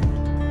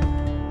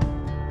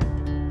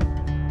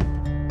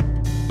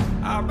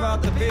 I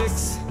brought the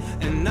picks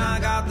and I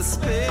got the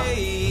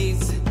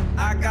spades.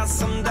 I got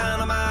some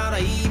dynamite,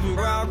 I even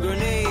brought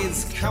grenades.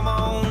 Come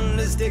on,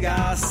 let's dig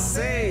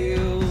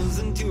ourselves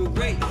into a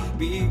great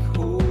big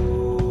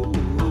hole.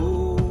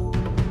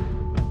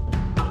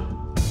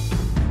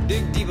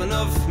 Dig deep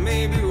enough,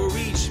 maybe we'll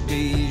reach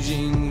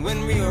Beijing. When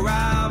we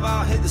arrive,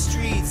 I'll hit the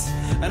streets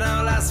and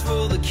I'll ask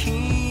for the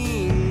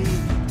king.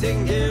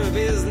 Taking care of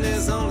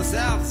business on the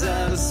south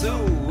side, so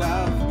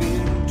I've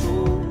been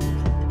told.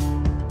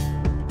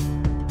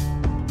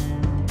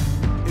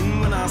 And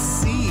when I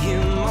see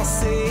him, I'll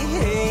say,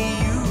 hey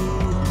you,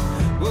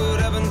 what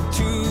happened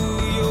to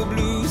your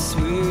blue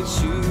suede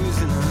shoes?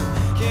 And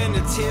can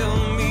you tell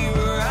me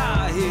where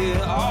I hear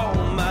all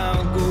my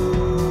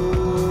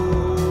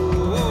gold?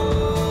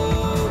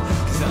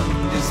 'Cause I'm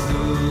just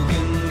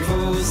looking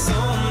for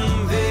some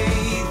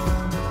faith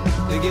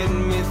to get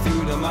me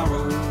through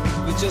tomorrow,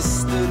 with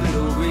just a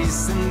little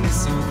grace in this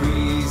so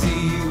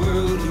crazy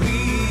world we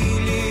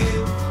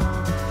live.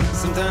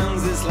 Sometimes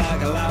it's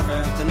like a life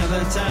raft, and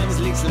other times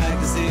leaks like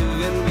a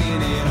sieve. And when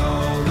it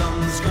all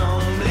comes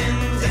crumbling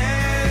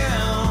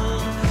down,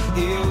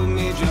 he'll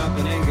me drop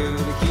an anchor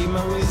to keep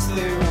my wits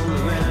there on the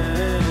ground.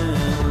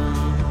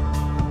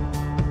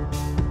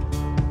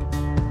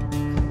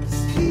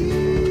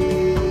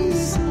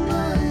 Peace of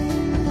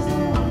mind is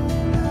all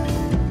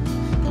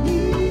I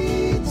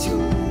need to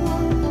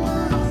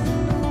unwind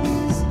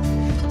these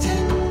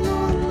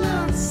tangled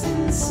knots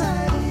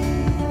inside.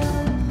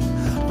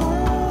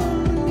 On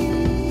my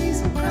knees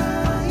I'm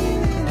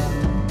crying out,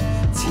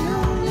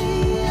 tell me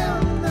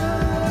I'm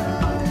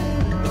not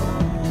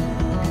alone.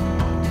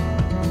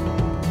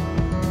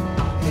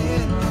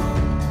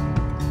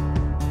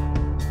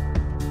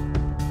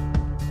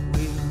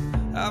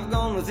 Well, I've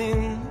gone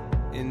within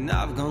and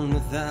I've gone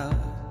without.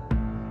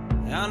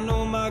 I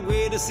know my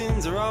greatest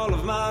sins are all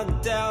of my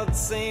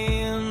doubts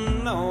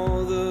and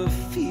all the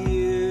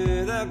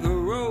fear that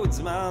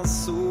corrodes my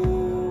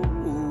soul.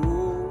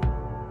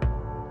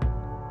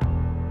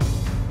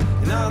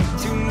 Not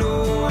to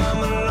know I'm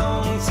a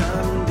long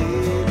time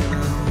dead.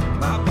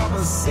 My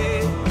papa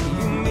said,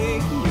 you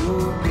make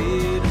your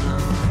bed,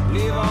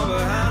 leave all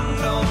behind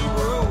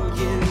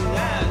unbroken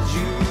as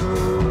you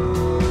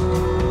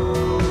roll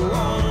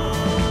on.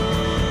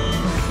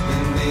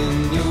 And then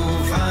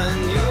you'll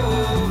find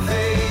your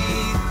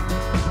faith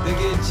to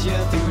get you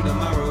through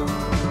tomorrow,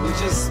 with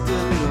just a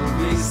little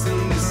grace in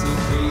this so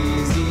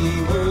crazy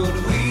world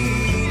we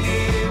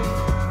live.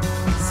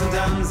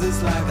 Sometimes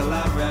it's like a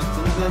life raft,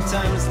 and other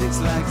times it's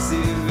like a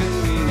sieve. And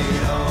when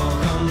it all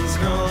comes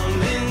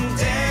crumbling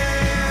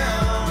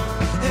down,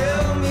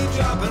 help me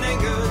drop an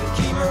anchor to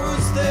keep my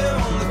roots there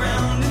on the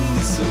ground. In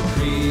this so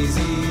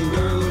crazy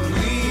world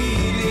we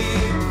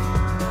live.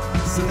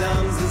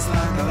 Sometimes it's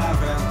like a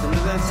life raft, and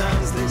other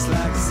times it's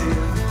like a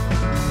sieve.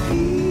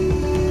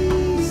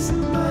 Peace of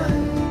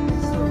mind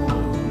is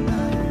all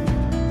I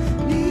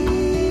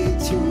need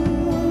to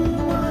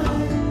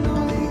unwind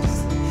all these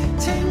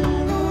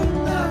tangled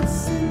knots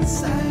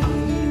inside.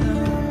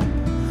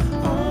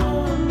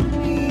 On my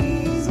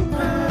knees I'm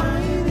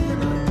crying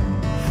out,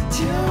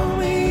 tell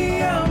me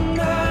I'm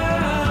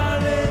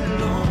not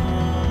alone.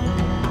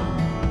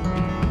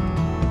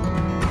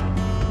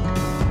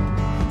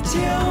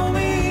 Tell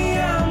me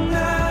I'm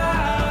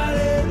not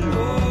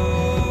alone.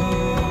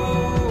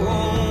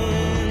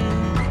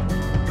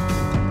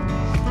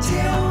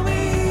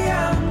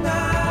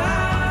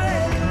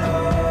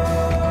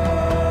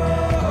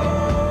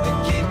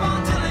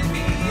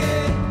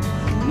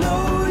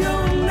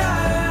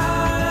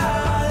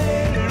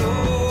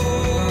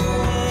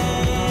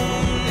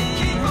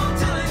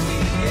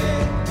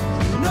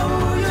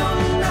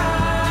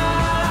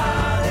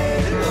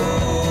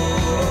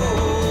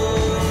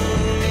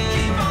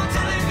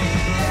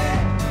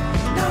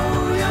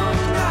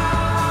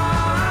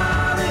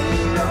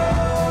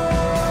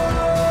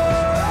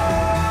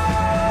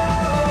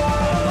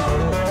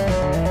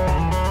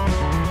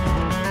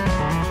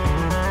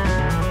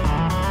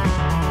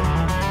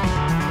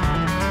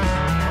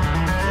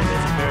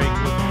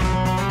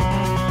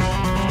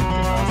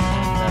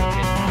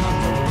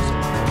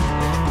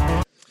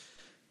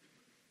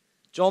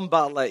 John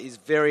Butler is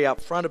very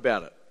upfront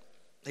about it.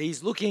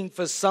 He's looking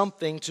for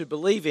something to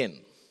believe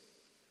in,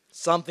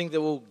 something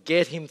that will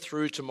get him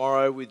through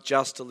tomorrow with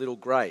just a little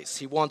grace.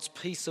 He wants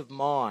peace of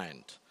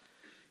mind.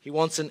 He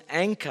wants an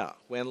anchor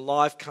when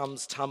life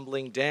comes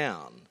tumbling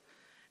down.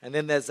 And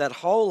then there's that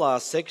whole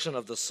last section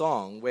of the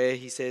song where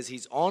he says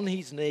he's on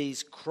his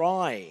knees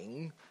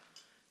crying,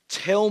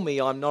 "Tell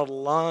me I'm not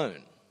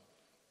alone."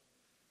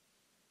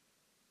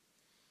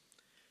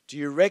 Do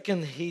you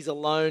reckon he's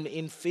alone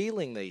in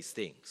feeling these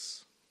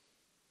things?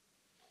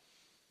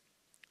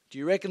 Do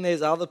you reckon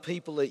there's other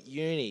people at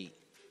uni?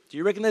 Do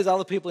you reckon there's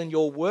other people in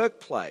your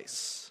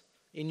workplace,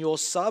 in your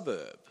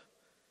suburb,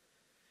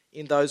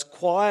 in those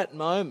quiet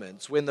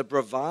moments when the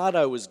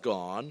bravado is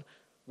gone?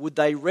 Would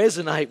they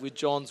resonate with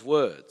John's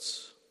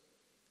words?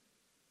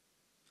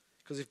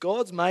 Because if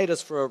God's made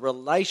us for a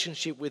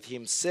relationship with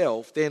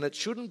himself, then it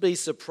shouldn't be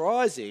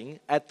surprising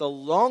at the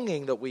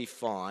longing that we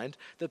find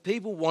that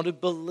people want to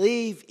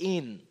believe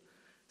in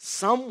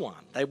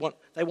someone. They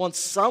want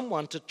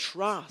someone to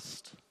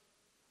trust.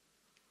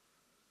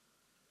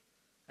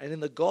 And in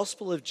the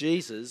gospel of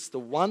Jesus, the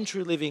one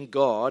true living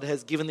God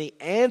has given the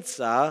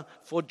answer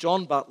for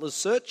John Butler's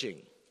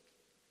searching.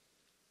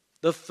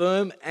 The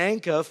firm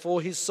anchor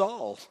for his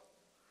soul.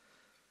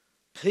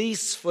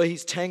 Peace for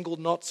his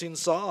tangled knots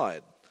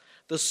inside.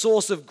 The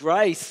source of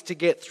grace to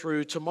get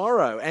through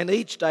tomorrow and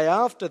each day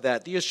after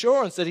that. The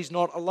assurance that he's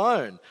not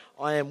alone.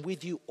 "I am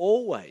with you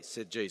always,"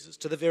 said Jesus,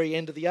 to the very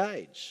end of the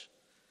age.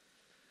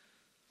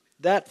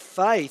 That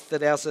faith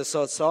that our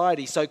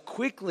society so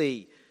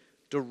quickly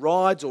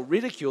derides or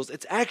ridicules,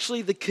 it's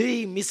actually the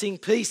key missing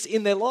piece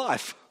in their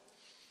life.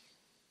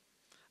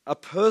 A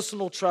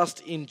personal trust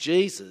in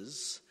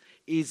Jesus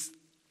is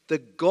the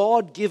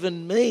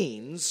God-given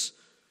means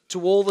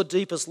to all the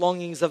deepest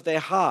longings of their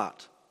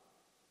heart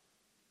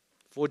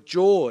for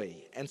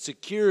joy and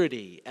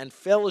security and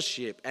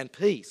fellowship and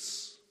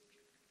peace.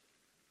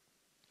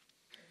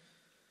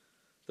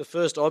 The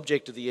first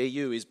object of the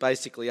EU is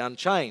basically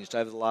unchanged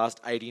over the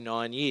last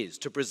 89 years,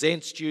 to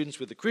present students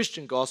with the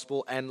Christian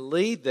gospel and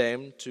lead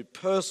them to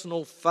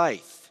personal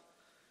faith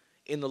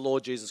in the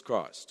Lord Jesus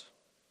Christ.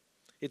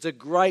 It's a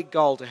great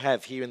goal to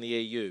have here in the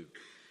EU.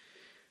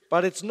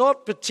 But it's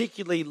not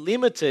particularly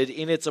limited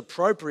in its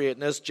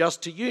appropriateness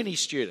just to uni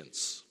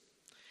students.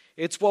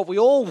 It's what we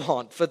all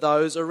want for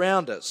those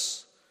around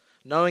us,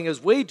 knowing as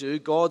we do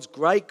God's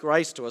great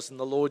grace to us in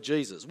the Lord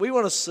Jesus. We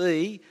want to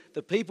see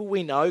the people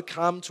we know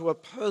come to a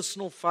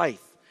personal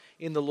faith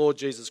in the Lord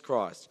Jesus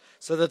Christ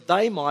so that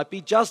they might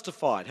be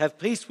justified, have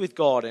peace with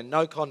God and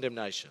no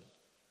condemnation.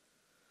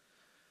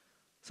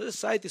 So to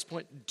say at this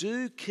point,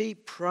 do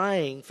keep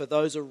praying for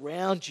those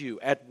around you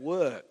at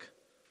work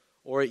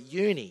or at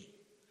uni.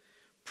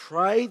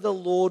 Pray the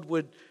Lord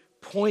would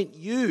point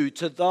you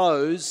to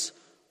those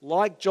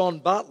like John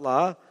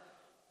Butler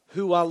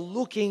who are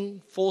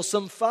looking for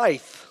some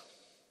faith.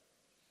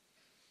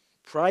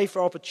 Pray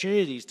for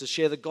opportunities to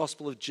share the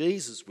gospel of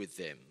Jesus with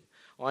them.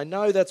 I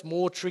know that's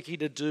more tricky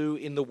to do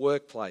in the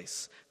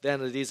workplace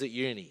than it is at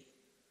uni.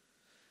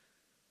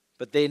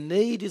 But their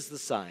need is the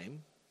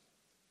same.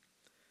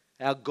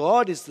 Our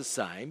God is the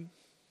same.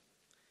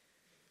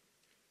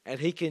 And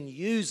he can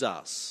use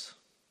us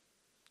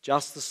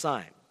just the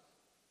same.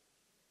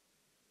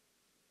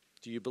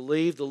 Do you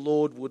believe the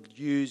Lord would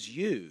use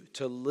you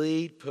to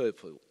lead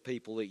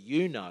people that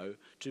you know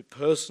to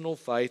personal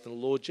faith in the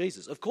Lord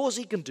Jesus? Of course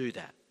he can do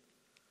that.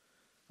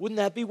 Wouldn't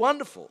that be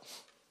wonderful?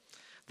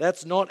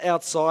 That's not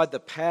outside the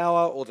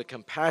power or the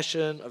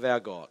compassion of our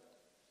God.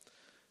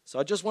 So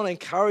I just want to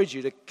encourage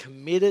you to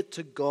commit it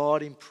to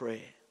God in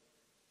prayer.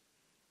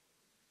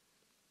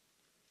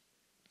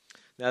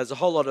 Now there's a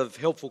whole lot of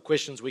helpful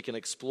questions we can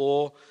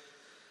explore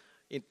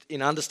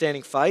in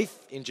understanding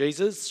faith in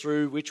Jesus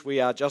through which we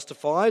are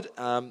justified.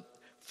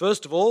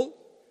 First of all,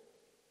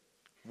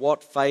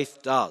 what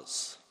faith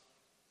does.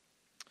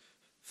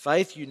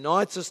 Faith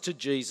unites us to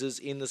Jesus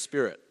in the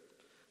Spirit.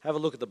 Have a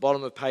look at the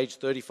bottom of page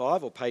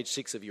 35 or page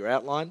 6 of your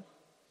outline.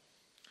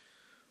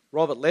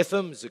 Robert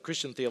Letham is a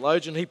Christian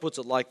theologian. He puts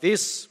it like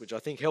this, which I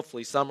think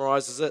helpfully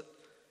summarises it.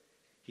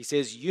 He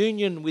says,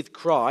 union with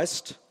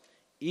Christ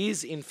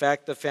is in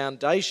fact the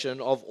foundation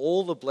of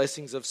all the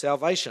blessings of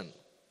salvation.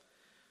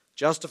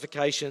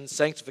 Justification,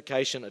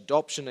 sanctification,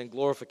 adoption and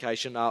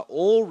glorification are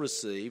all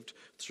received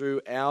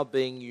through our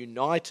being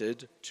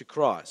united to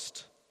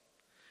Christ.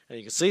 And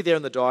you can see there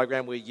in the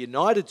diagram, we're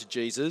united to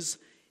Jesus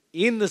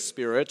in the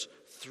Spirit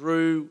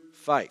through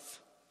faith.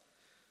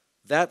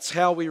 That's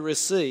how we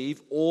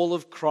receive all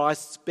of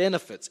Christ's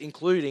benefits,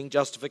 including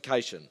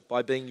justification,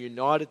 by being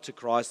united to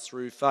Christ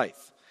through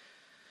faith.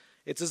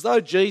 It's as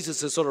though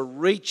Jesus has sort of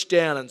reached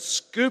down and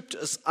scooped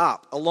us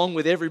up along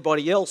with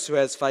everybody else who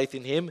has faith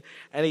in him,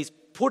 and he's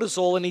put us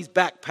all in his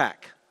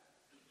backpack.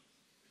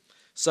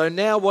 So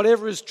now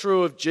whatever is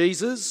true of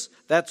Jesus,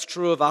 that's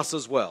true of us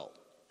as well.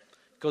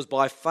 Because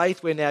by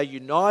faith we're now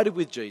united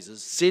with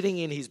Jesus, sitting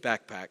in his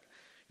backpack.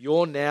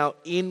 You're now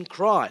in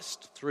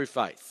Christ through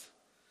faith.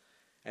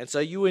 And so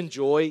you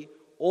enjoy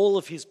all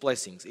of his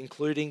blessings,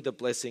 including the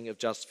blessing of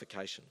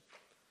justification.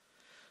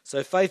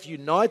 So faith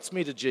unites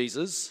me to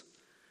Jesus,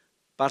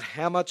 but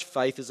how much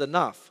faith is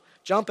enough?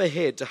 Jump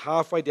ahead to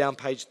halfway down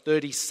page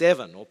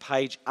 37 or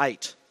page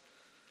 8.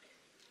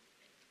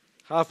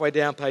 Halfway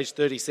down page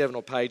 37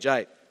 or page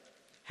 8.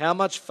 How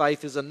much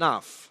faith is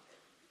enough?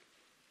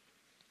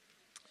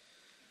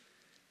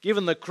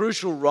 Given the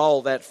crucial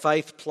role that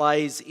faith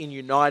plays in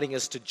uniting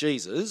us to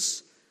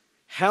Jesus,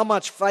 how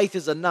much faith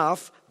is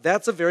enough?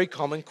 That's a very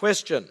common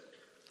question.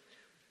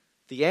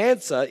 The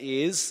answer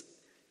is,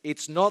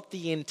 it's not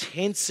the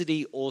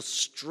intensity or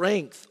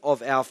strength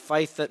of our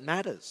faith that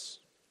matters,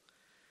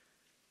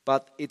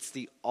 but it's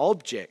the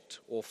object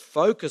or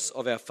focus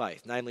of our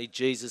faith, namely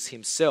Jesus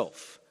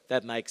himself,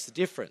 that makes the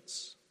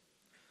difference.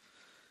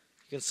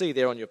 You can see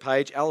there on your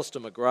page,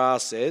 Alistair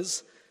McGrath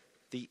says,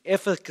 the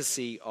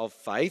efficacy of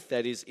faith,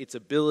 that is, its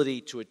ability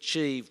to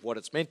achieve what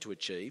it's meant to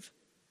achieve,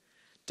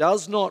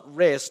 does not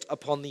rest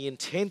upon the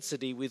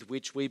intensity with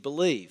which we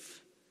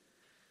believe,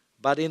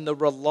 but in the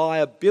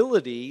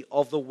reliability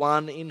of the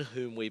one in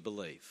whom we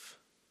believe.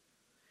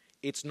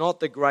 It's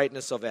not the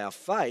greatness of our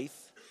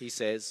faith, he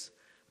says,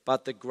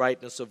 but the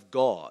greatness of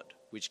God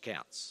which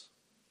counts.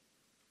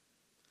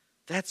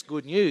 That's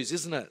good news,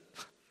 isn't it?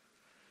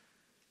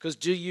 Because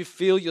do you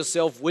feel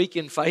yourself weak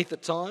in faith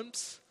at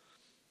times?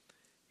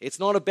 It's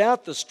not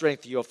about the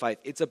strength of your faith.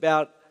 It's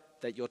about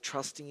that you're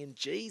trusting in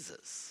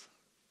Jesus.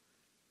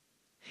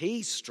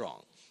 He's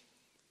strong.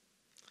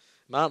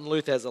 Martin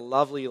Luther has a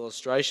lovely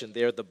illustration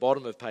there at the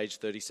bottom of page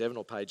 37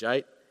 or page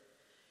 8.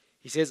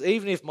 He says,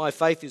 even if my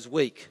faith is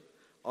weak,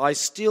 I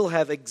still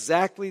have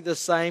exactly the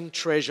same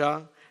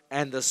treasure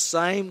and the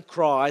same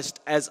Christ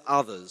as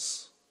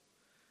others.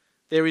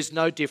 There is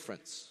no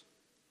difference.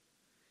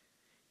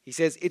 He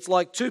says, it's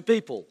like two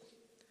people,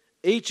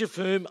 each of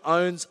whom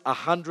owns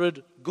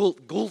 100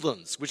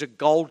 guldens, which are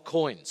gold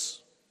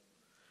coins.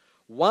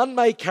 One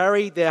may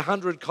carry their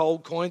 100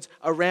 gold coins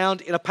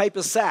around in a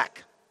paper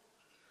sack,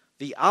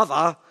 the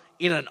other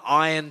in an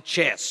iron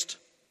chest.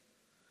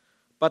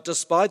 But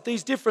despite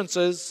these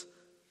differences,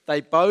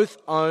 they both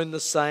own the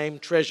same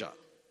treasure.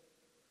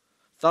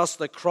 Thus,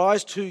 the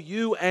Christ who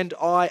you and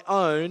I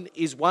own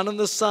is one and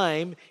the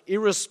same,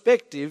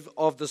 irrespective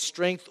of the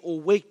strength or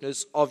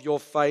weakness of your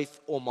faith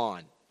or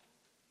mine.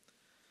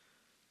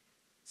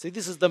 See,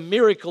 this is the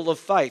miracle of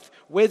faith.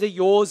 Whether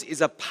yours is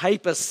a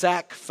paper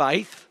sack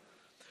faith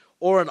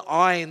or an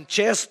iron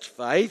chest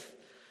faith,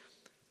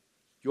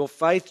 your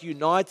faith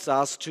unites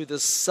us to the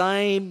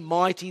same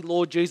mighty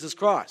Lord Jesus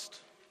Christ,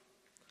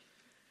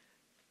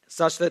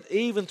 such that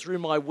even through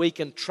my weak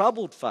and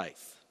troubled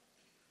faith,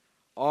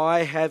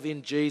 I have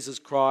in Jesus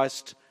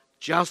Christ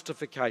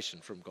justification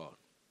from God.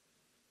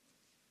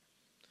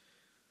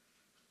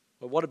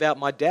 Well, what about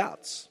my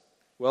doubts?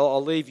 Well,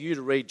 I'll leave you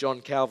to read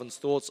John Calvin's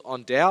thoughts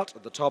on doubt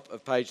at the top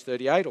of page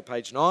 38 or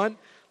page 9.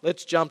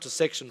 Let's jump to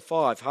section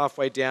 5,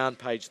 halfway down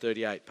page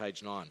 38,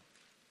 page 9.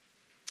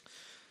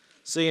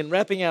 See, in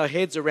wrapping our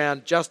heads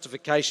around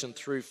justification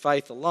through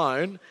faith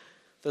alone,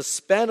 the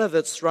spanner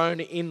that's thrown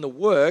in the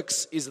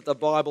works is that the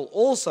Bible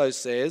also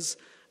says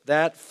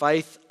that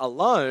faith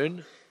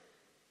alone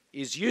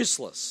is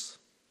useless.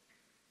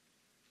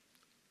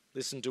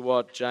 Listen to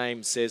what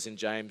James says in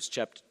James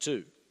chapter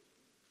 2.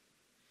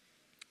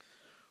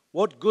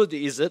 What good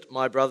is it,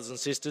 my brothers and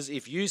sisters,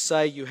 if you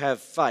say you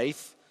have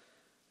faith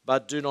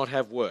but do not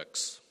have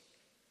works?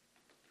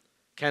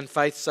 Can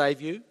faith save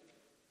you?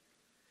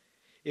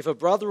 If a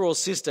brother or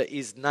sister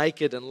is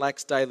naked and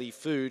lacks daily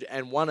food,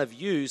 and one of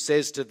you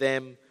says to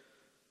them,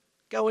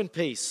 go in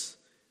peace,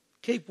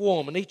 keep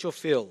warm and eat your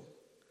fill,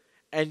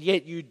 and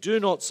yet you do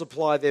not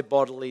supply their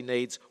bodily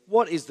needs,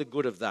 what is the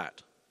good of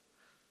that?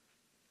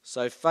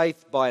 So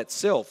faith by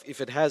itself, if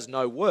it has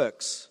no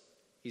works,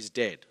 is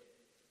dead.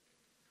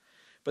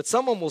 But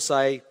someone will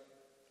say,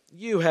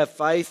 you have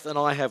faith and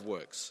I have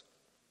works.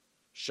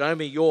 Show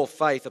me your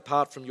faith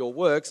apart from your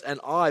works, and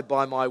I,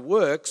 by my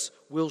works,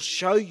 will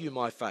show you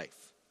my faith.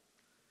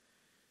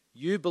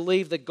 You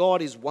believe that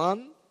God is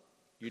one?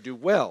 You do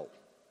well.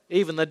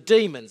 Even the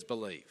demons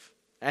believe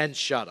and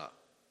shudder.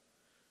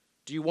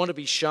 Do you want to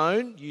be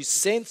shown, you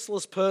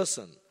senseless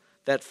person,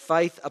 that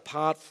faith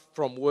apart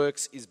from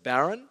works is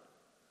barren?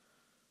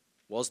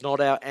 Was not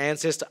our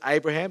ancestor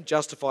Abraham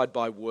justified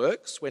by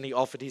works when he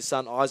offered his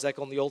son Isaac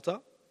on the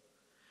altar?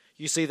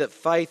 You see that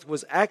faith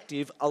was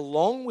active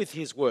along with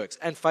his works,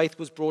 and faith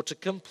was brought to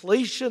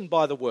completion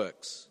by the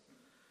works.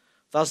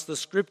 Thus the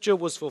scripture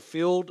was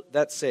fulfilled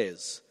that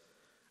says,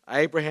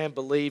 Abraham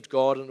believed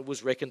God and it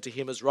was reckoned to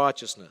him as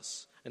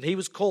righteousness, and he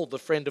was called the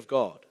friend of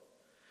God.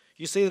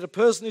 You see that a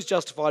person is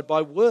justified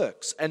by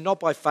works and not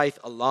by faith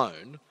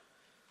alone.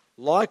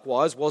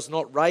 Likewise, was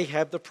not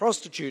Rahab the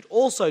prostitute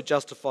also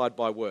justified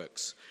by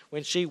works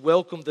when she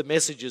welcomed the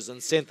messengers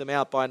and sent them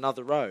out by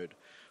another road?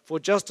 For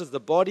just as the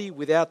body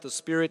without the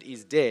spirit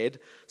is dead,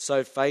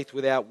 so faith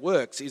without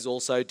works is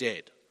also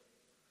dead.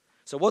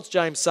 So what's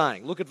James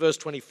saying? Look at verse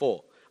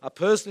 24. A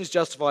person is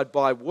justified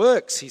by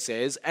works, he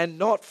says, and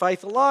not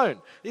faith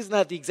alone. Isn't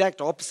that the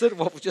exact opposite of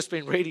what we've just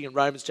been reading in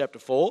Romans chapter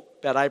 4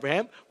 about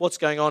Abraham? What's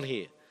going on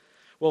here?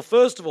 Well,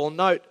 first of all,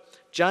 note,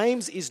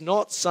 James is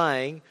not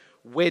saying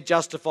we're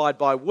justified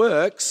by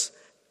works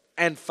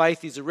and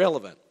faith is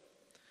irrelevant.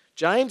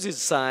 James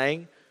is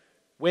saying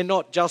we're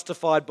not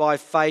justified by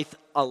faith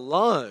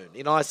alone,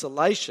 in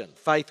isolation,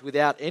 faith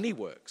without any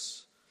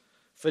works.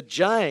 For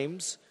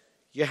James,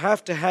 you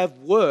have to have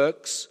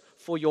works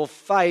for your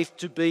faith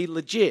to be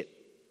legit.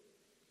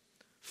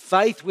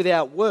 Faith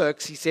without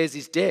works, he says,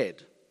 is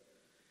dead.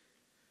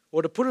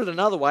 Or to put it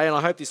another way, and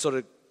I hope this sort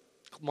of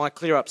might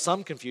clear up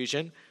some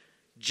confusion,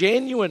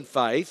 genuine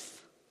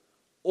faith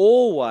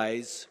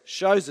always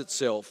shows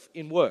itself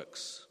in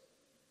works.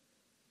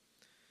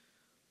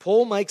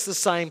 Paul makes the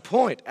same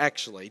point,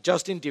 actually,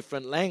 just in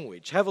different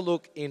language. Have a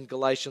look in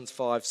Galatians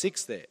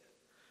 5:6 there.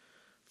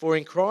 For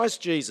in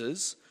Christ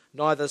Jesus,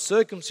 neither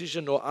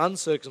circumcision nor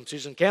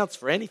uncircumcision counts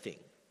for anything.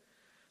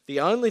 The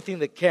only thing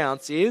that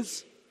counts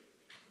is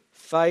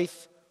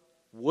faith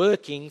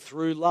working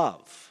through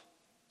love.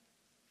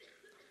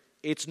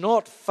 It's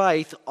not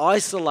faith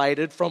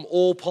isolated from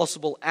all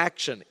possible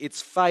action.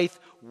 It's faith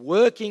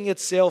working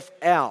itself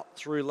out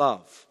through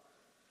love,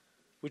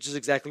 which is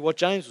exactly what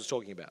James was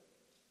talking about.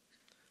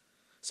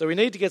 So we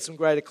need to get some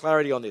greater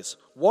clarity on this.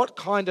 What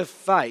kind of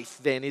faith,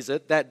 then, is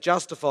it that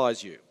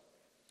justifies you?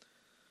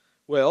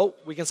 Well,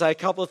 we can say a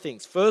couple of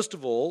things. First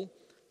of all,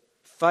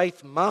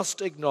 faith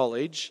must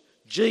acknowledge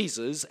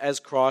Jesus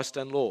as Christ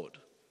and Lord.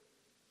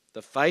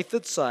 The faith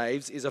that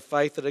saves is a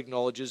faith that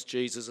acknowledges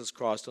Jesus as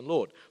Christ and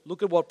Lord.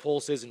 Look at what Paul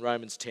says in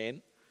Romans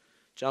 10.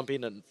 Jump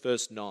in at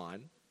verse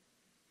 9.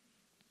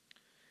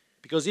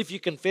 Because if you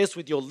confess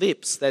with your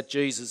lips that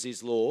Jesus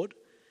is Lord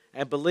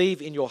and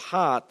believe in your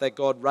heart that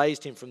God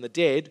raised him from the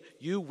dead,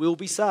 you will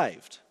be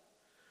saved.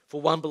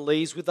 For one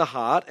believes with the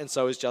heart and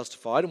so is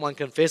justified, and one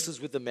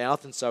confesses with the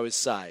mouth and so is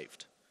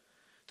saved.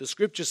 The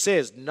scripture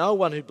says no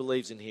one who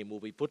believes in him will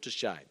be put to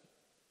shame.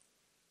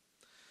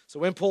 So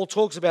when Paul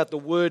talks about the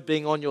word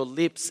being on your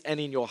lips and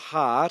in your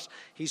heart,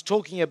 he's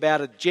talking about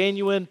a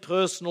genuine,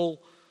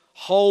 personal,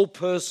 whole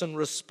person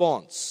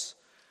response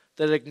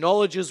that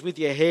acknowledges with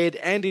your head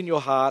and in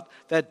your heart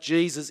that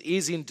Jesus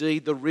is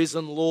indeed the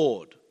risen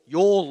Lord,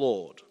 your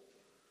Lord.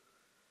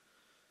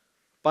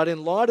 But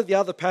in light of the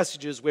other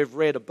passages we've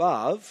read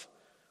above,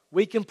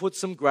 we can put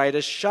some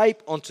greater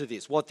shape onto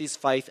this, what this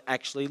faith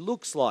actually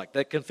looks like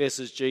that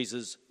confesses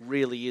Jesus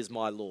really is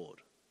my Lord.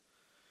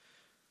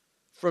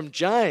 From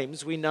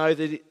James, we know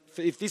that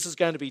if this is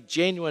going to be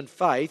genuine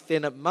faith,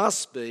 then it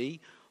must be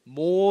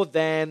more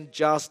than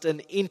just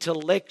an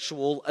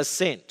intellectual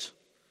assent,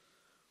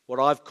 what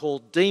I've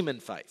called demon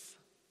faith.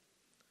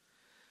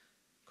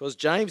 Because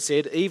James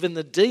said, even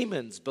the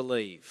demons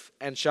believe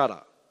and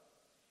shudder.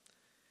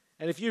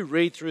 And if you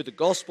read through the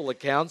gospel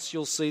accounts,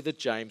 you'll see that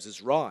James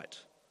is right.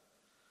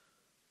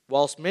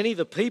 Whilst many of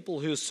the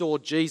people who saw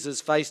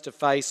Jesus face to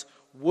face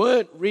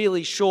weren't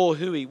really sure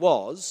who he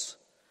was,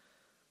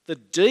 the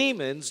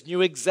demons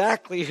knew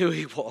exactly who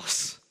he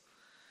was,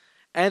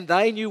 and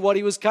they knew what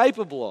he was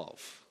capable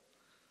of.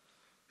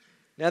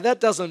 Now, that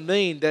doesn't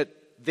mean that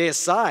they're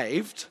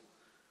saved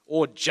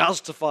or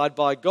justified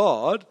by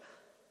God.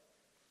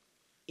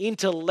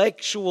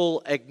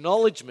 Intellectual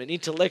acknowledgement,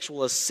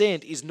 intellectual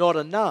assent is not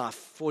enough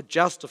for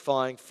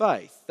justifying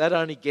faith. That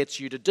only gets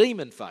you to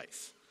demon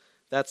faith.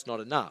 That's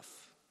not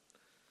enough.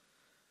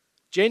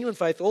 Genuine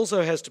faith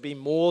also has to be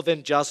more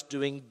than just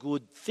doing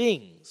good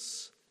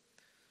things,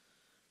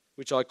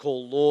 which I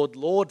call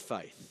Lord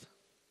faith.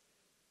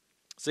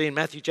 See, in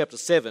Matthew chapter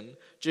 7,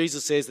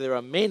 Jesus says there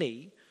are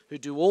many who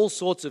do all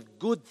sorts of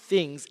good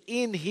things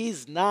in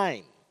his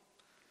name.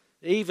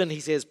 Even, he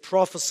says,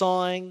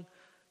 prophesying,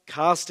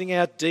 casting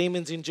out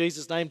demons in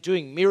Jesus' name,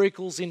 doing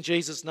miracles in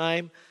Jesus'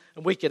 name.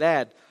 And we could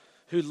add,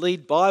 who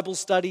lead Bible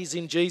studies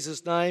in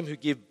Jesus' name, who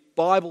give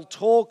Bible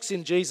talks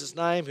in Jesus'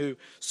 name, who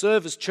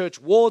serve as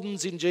church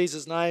wardens in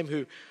Jesus' name,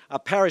 who are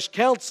parish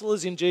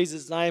counsellors in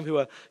Jesus' name, who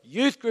are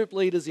youth group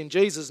leaders in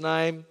Jesus'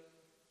 name,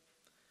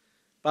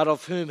 but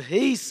of whom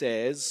he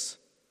says,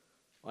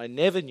 I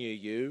never knew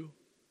you,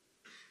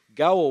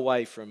 go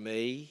away from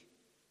me,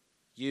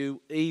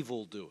 you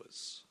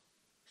evildoers.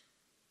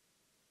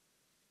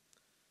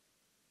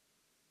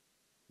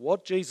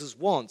 What Jesus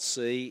wants,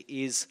 see,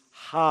 is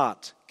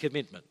heart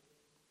commitment,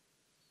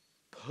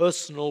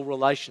 personal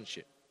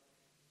relationship.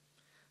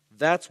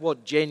 That's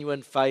what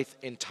genuine faith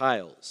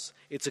entails.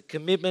 It's a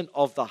commitment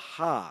of the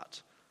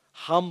heart,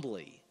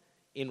 humbly,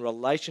 in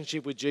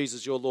relationship with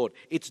Jesus, your Lord.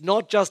 It's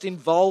not just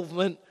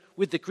involvement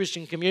with the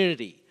Christian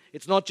community.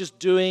 It's not just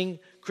doing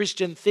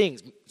Christian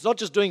things. It's not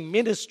just doing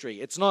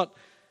ministry. It's not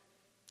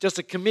just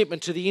a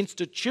commitment to the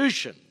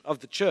institution of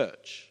the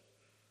church.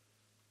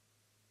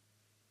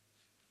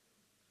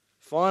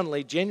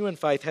 Finally, genuine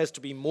faith has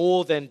to be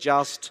more than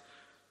just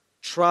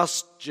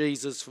trust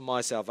Jesus for my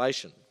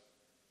salvation,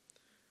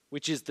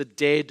 which is the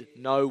dead,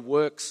 no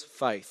works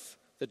faith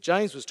that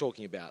James was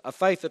talking about. A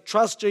faith that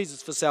trusts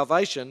Jesus for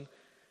salvation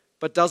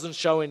but doesn't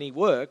show any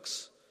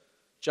works.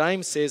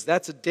 James says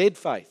that's a dead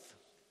faith.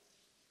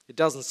 It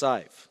doesn't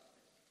save.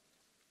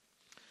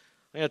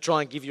 I'm going to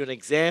try and give you an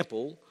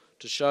example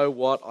to show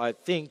what I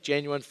think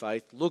genuine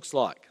faith looks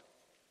like.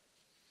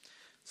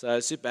 So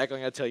sit back, I'm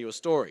going to tell you a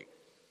story.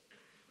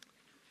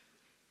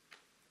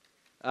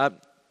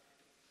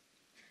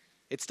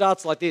 It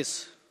starts like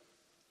this.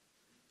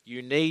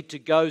 You need to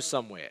go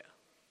somewhere.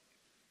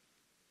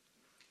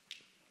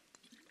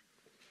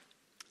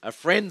 A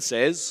friend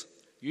says,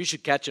 you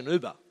should catch an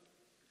Uber.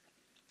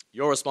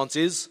 Your response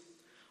is,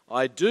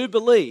 I do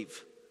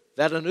believe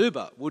that an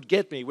Uber would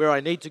get me where I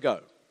need to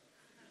go.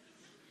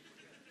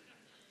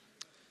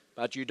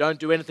 But you don't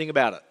do anything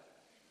about it.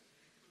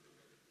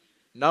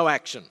 No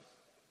action.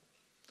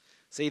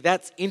 See,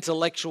 that's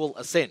intellectual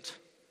assent.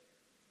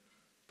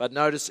 But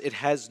notice it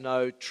has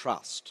no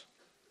trust.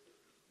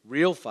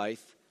 Real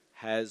faith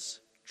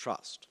has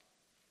trust.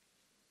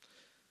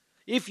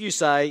 If you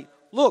say,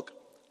 look,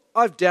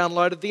 I've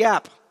downloaded the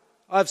app,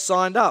 I've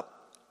signed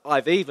up,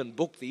 I've even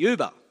booked the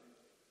Uber.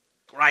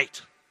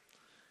 Great.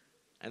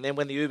 And then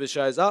when the Uber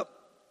shows up,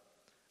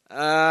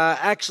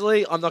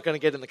 actually, I'm not going to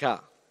get in the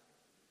car.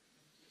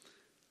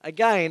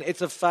 Again,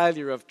 it's a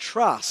failure of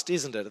trust,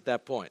 isn't it, at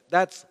that point?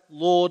 That's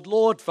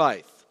Lord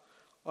faith.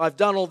 I've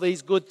done all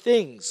these good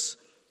things,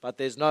 but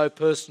there's no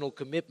personal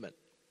commitment.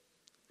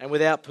 And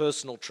without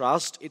personal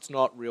trust, it's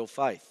not real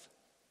faith.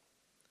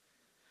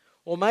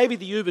 Or maybe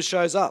the Uber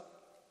shows up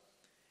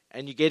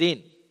and you get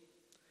in.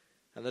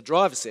 And the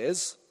driver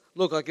says,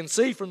 look, I can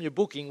see from your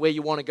booking where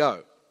you want to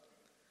go.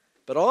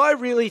 But I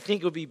really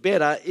think it would be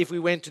better if we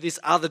went to this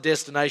other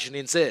destination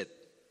instead.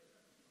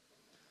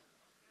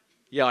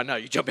 Yeah, I know,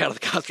 you jump out of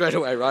the car straight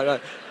away,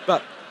 right?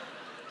 But,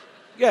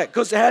 yeah,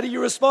 because how do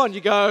you respond? You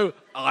go,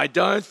 I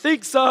don't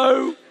think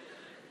so.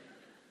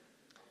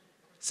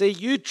 See,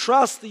 you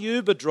trust the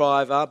Uber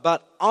driver,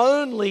 but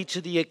only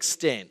to the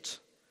extent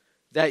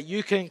that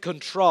you can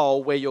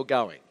control where you're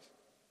going.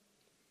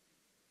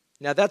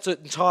 Now, that's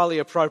entirely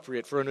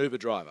appropriate for an Uber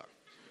driver.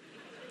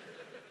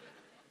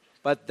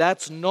 But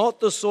that's not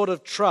the sort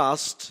of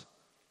trust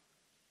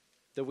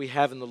that we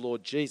have in the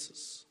Lord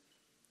Jesus.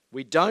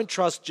 We don't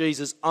trust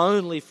Jesus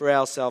only for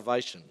our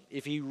salvation.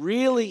 If he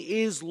really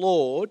is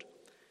Lord,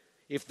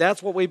 if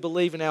that's what we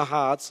believe in our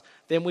hearts,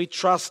 then we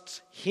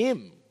trust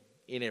him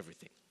in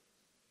everything.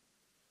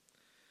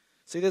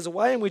 See, there's a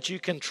way in which you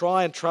can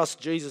try and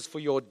trust Jesus for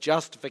your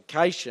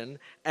justification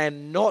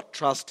and not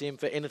trust him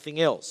for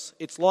anything else.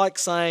 It's like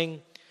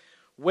saying,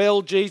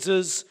 well,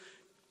 Jesus,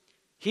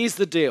 here's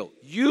the deal.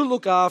 You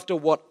look after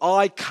what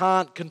I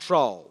can't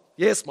control.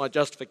 Yes, my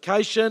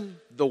justification,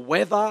 the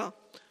weather,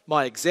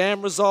 my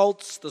exam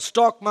results, the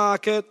stock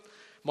market,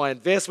 my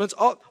investments.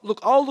 Oh, look,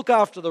 I'll look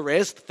after the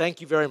rest.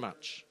 Thank you very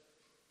much.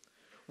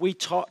 We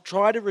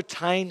try to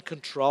retain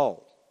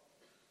control.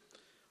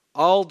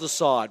 I'll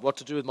decide what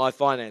to do with my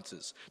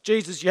finances.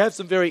 Jesus, you have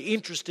some very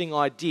interesting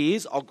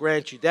ideas. I'll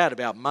grant you that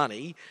about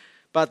money,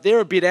 but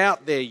they're a bit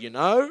out there, you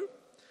know.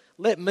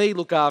 Let me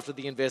look after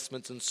the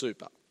investments and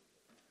super.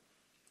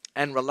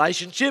 And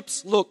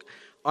relationships, look,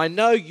 I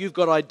know you've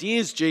got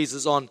ideas,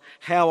 Jesus, on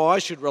how I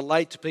should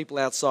relate to people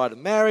outside of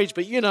marriage,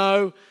 but you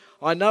know,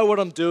 I know what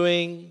I'm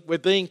doing. We're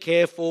being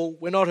careful.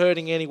 We're not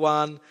hurting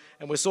anyone,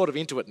 and we're sort of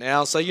into it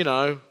now, so you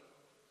know.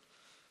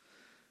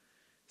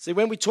 See,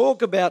 when we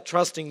talk about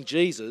trusting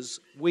Jesus,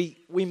 we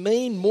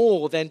mean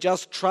more than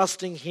just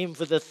trusting him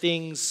for the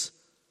things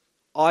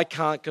I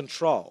can't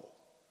control.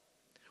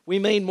 We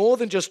mean more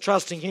than just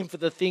trusting him for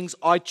the things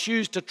I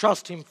choose to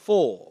trust him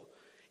for.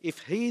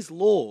 If he's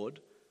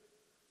Lord,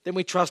 then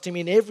we trust him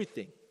in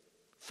everything,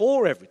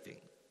 for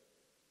everything.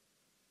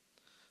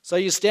 So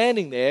you're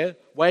standing there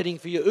waiting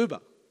for your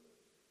Uber.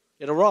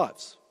 It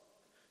arrives.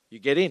 You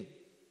get in.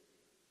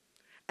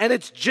 And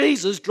it's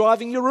Jesus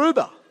driving your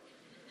Uber.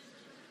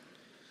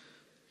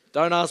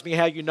 Don't ask me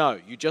how you know.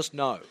 You just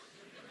know.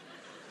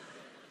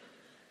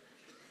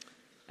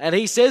 And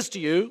he says to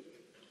you,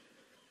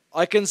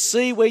 I can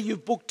see where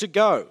you've booked to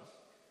go,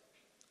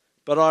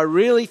 but I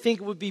really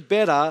think it would be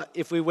better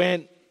if we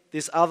went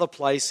this other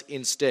place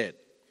instead.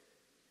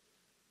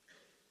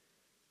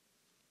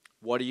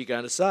 What are you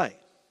going to say?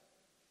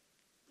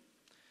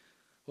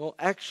 Well,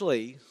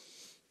 actually,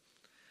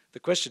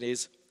 the question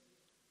is,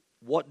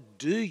 what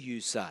do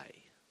you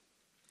say?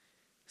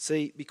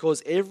 See,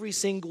 because every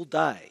single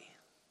day,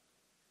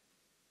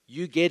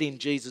 you get in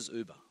Jesus'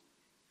 Uber.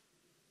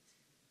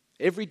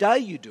 Every day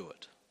you do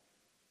it.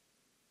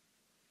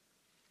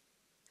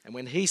 And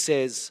when he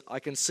says, I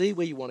can see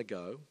where you want to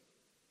go,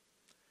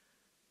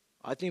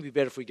 I think it'd be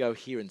better if we go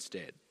here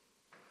instead.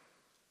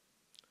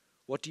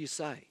 What do you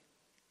say?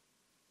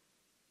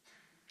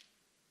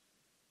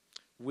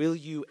 Will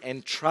you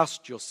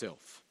entrust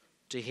yourself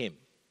to him?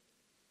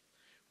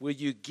 Will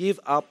you give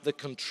up the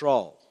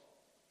control?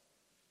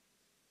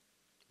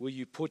 Will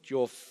you put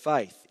your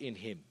faith in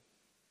him?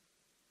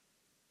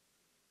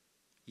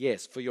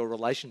 Yes, for your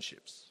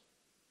relationships.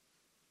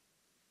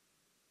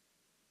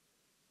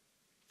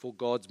 For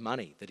God's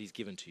money that he's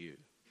given to you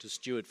to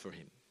steward for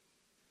him.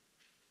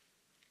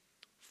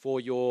 For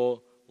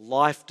your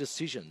life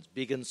decisions,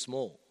 big and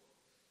small.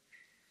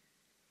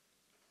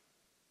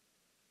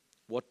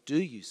 What do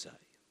you say?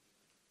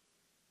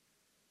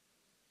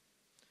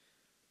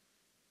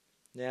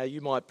 Now, you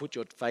might put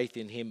your faith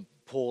in him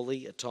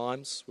poorly at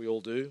times. We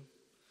all do.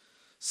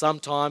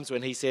 Sometimes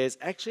when he says,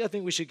 actually, I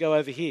think we should go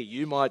over here,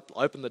 you might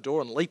open the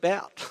door and leap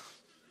out.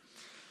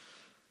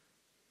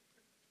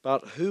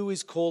 But who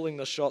is calling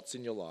the shots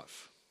in your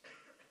life?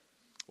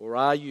 Or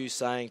are you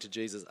saying to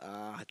Jesus,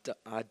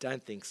 I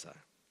don't think so?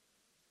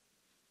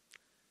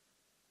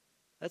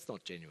 That's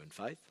not genuine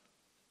faith.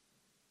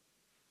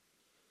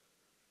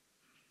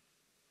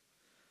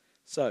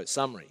 So,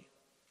 summary.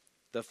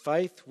 The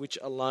faith which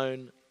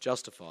alone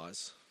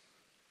justifies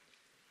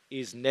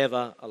is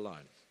never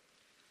alone.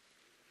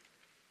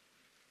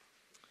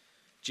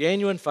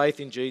 Genuine faith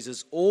in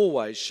Jesus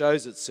always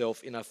shows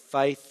itself in a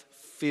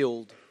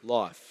faith-filled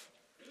life.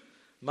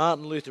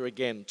 Martin Luther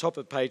again, top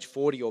of page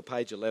 40 or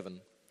page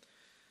 11.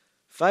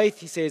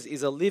 Faith, he says,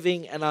 is a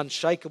living and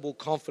unshakable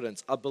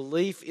confidence, a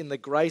belief in the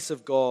grace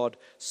of God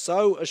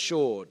so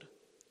assured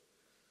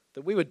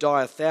that we would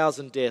die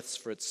 1,000 deaths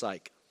for its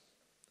sake.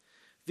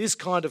 This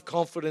kind of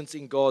confidence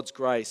in God's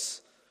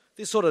grace,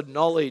 this sort of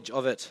knowledge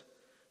of it,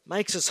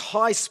 makes us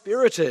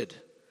high-spirited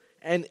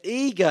and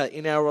eager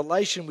in our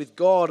relation with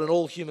God and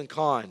all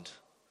humankind.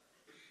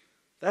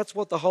 That's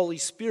what the Holy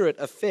Spirit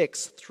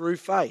affects through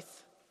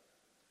faith.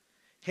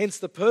 Hence,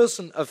 the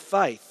person of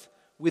faith,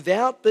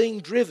 without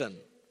being driven,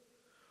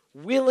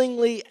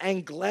 willingly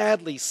and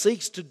gladly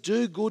seeks to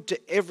do good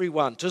to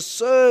everyone, to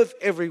serve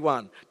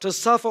everyone, to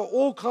suffer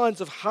all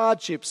kinds of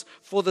hardships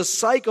for the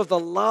sake of the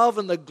love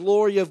and the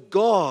glory of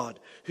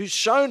God, who's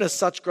shown us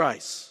such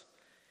grace.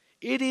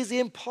 It is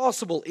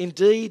impossible,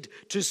 indeed,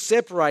 to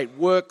separate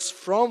works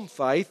from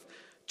faith,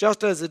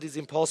 just as it is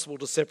impossible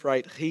to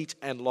separate heat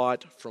and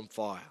light from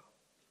fire.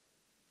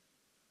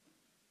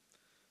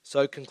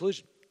 So,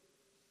 conclusion.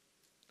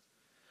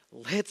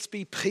 Let's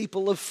be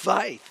people of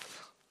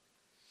faith.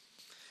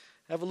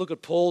 Have a look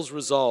at Paul's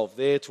resolve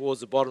there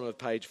towards the bottom of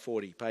page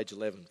 40, page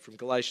 11, from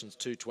Galatians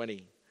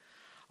 2:20.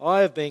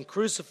 I have been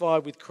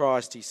crucified with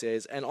Christ, he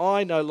says, and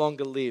I no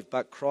longer live,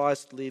 but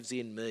Christ lives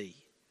in me.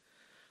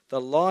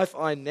 The life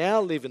I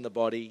now live in the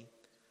body,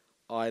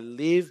 I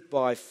live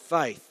by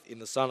faith in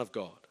the Son of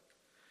God,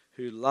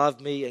 who loved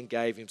me and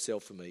gave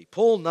himself for me.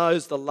 Paul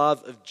knows the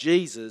love of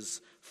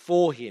Jesus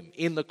for him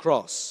in the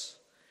cross.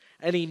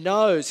 And he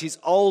knows his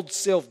old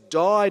self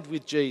died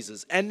with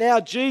Jesus. And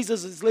now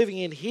Jesus is living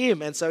in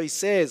him. And so he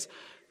says,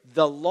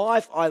 the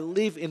life I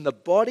live in the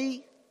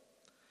body,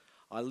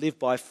 I live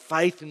by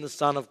faith in the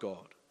Son of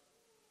God.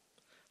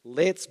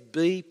 Let's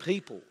be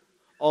people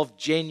of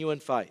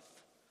genuine faith.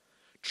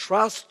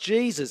 Trust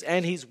Jesus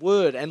and his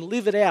word and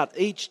live it out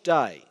each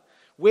day,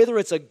 whether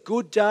it's a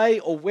good day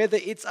or whether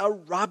it's a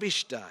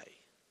rubbish day.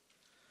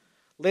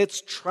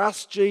 Let's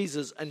trust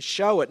Jesus and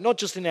show it, not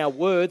just in our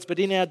words, but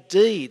in our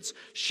deeds.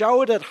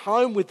 Show it at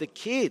home with the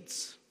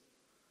kids.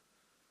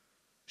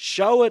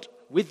 Show it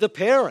with the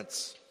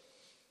parents.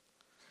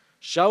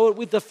 Show it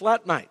with the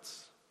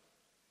flatmates.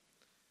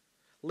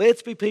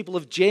 Let's be people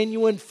of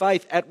genuine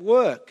faith at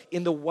work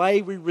in the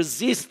way we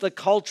resist the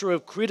culture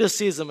of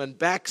criticism and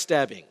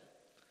backstabbing,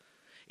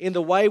 in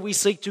the way we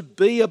seek to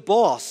be a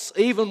boss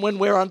even when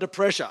we're under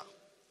pressure,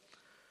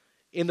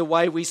 in the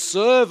way we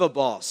serve a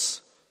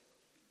boss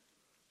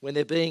when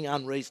they're being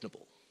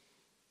unreasonable.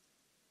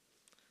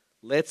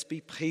 Let's be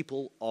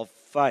people of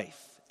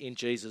faith in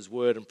Jesus'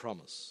 word and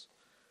promise.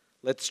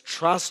 Let's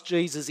trust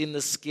Jesus in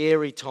the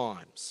scary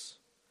times,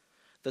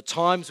 the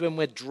times when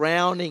we're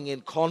drowning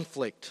in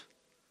conflict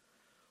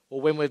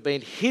or when we've been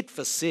hit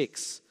for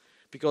six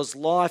because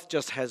life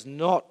just has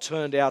not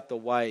turned out the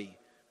way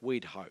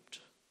we'd hoped.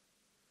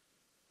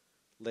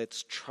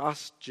 Let's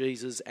trust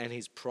Jesus and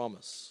his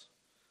promise.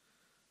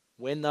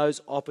 When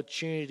those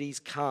opportunities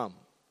come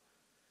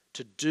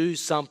to do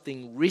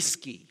something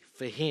risky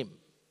for him,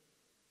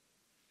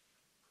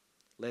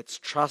 let's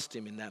trust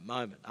him in that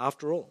moment.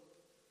 After all,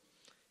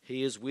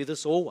 he is with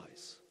us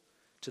always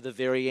to the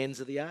very ends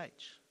of the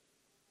age.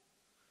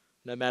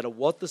 No matter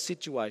what the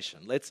situation,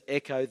 let's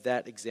echo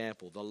that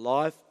example. The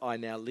life I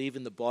now live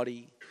in the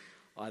body,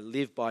 I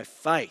live by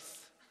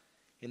faith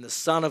in the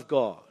Son of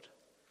God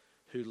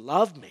who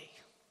loved me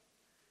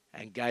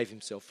and gave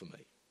himself for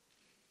me.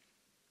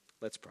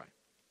 Let's pray.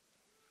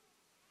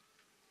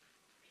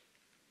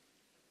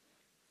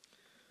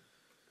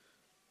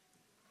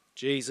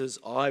 Jesus,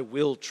 I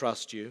will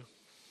trust you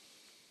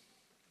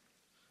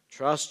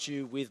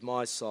with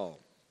my soul.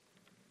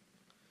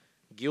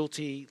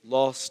 Guilty,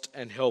 lost,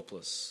 and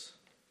helpless,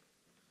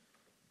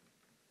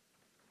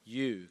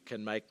 you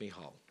can make me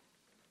whole.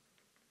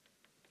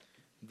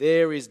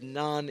 There is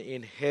none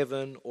in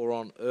heaven or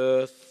on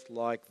earth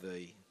like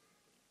thee.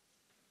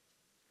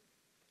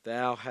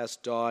 Thou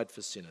hast died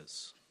for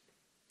sinners.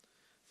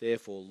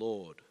 Therefore,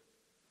 Lord,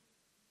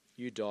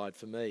 you died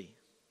for me.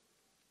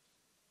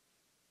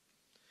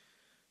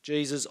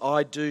 Jesus,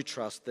 I do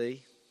trust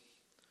thee.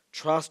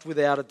 Trust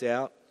without a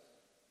doubt.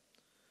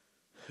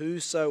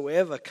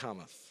 Whosoever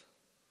cometh,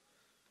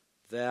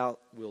 thou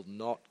wilt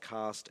not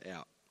cast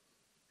out.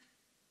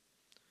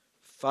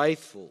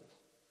 Faithful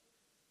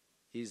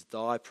is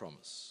thy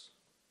promise.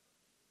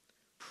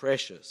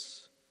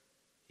 Precious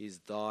is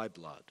thy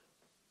blood.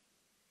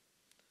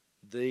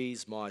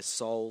 These my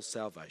soul's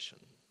salvation.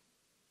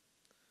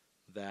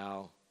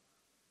 thou,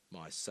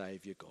 my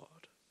Saviour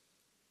God.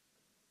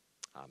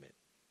 Amen.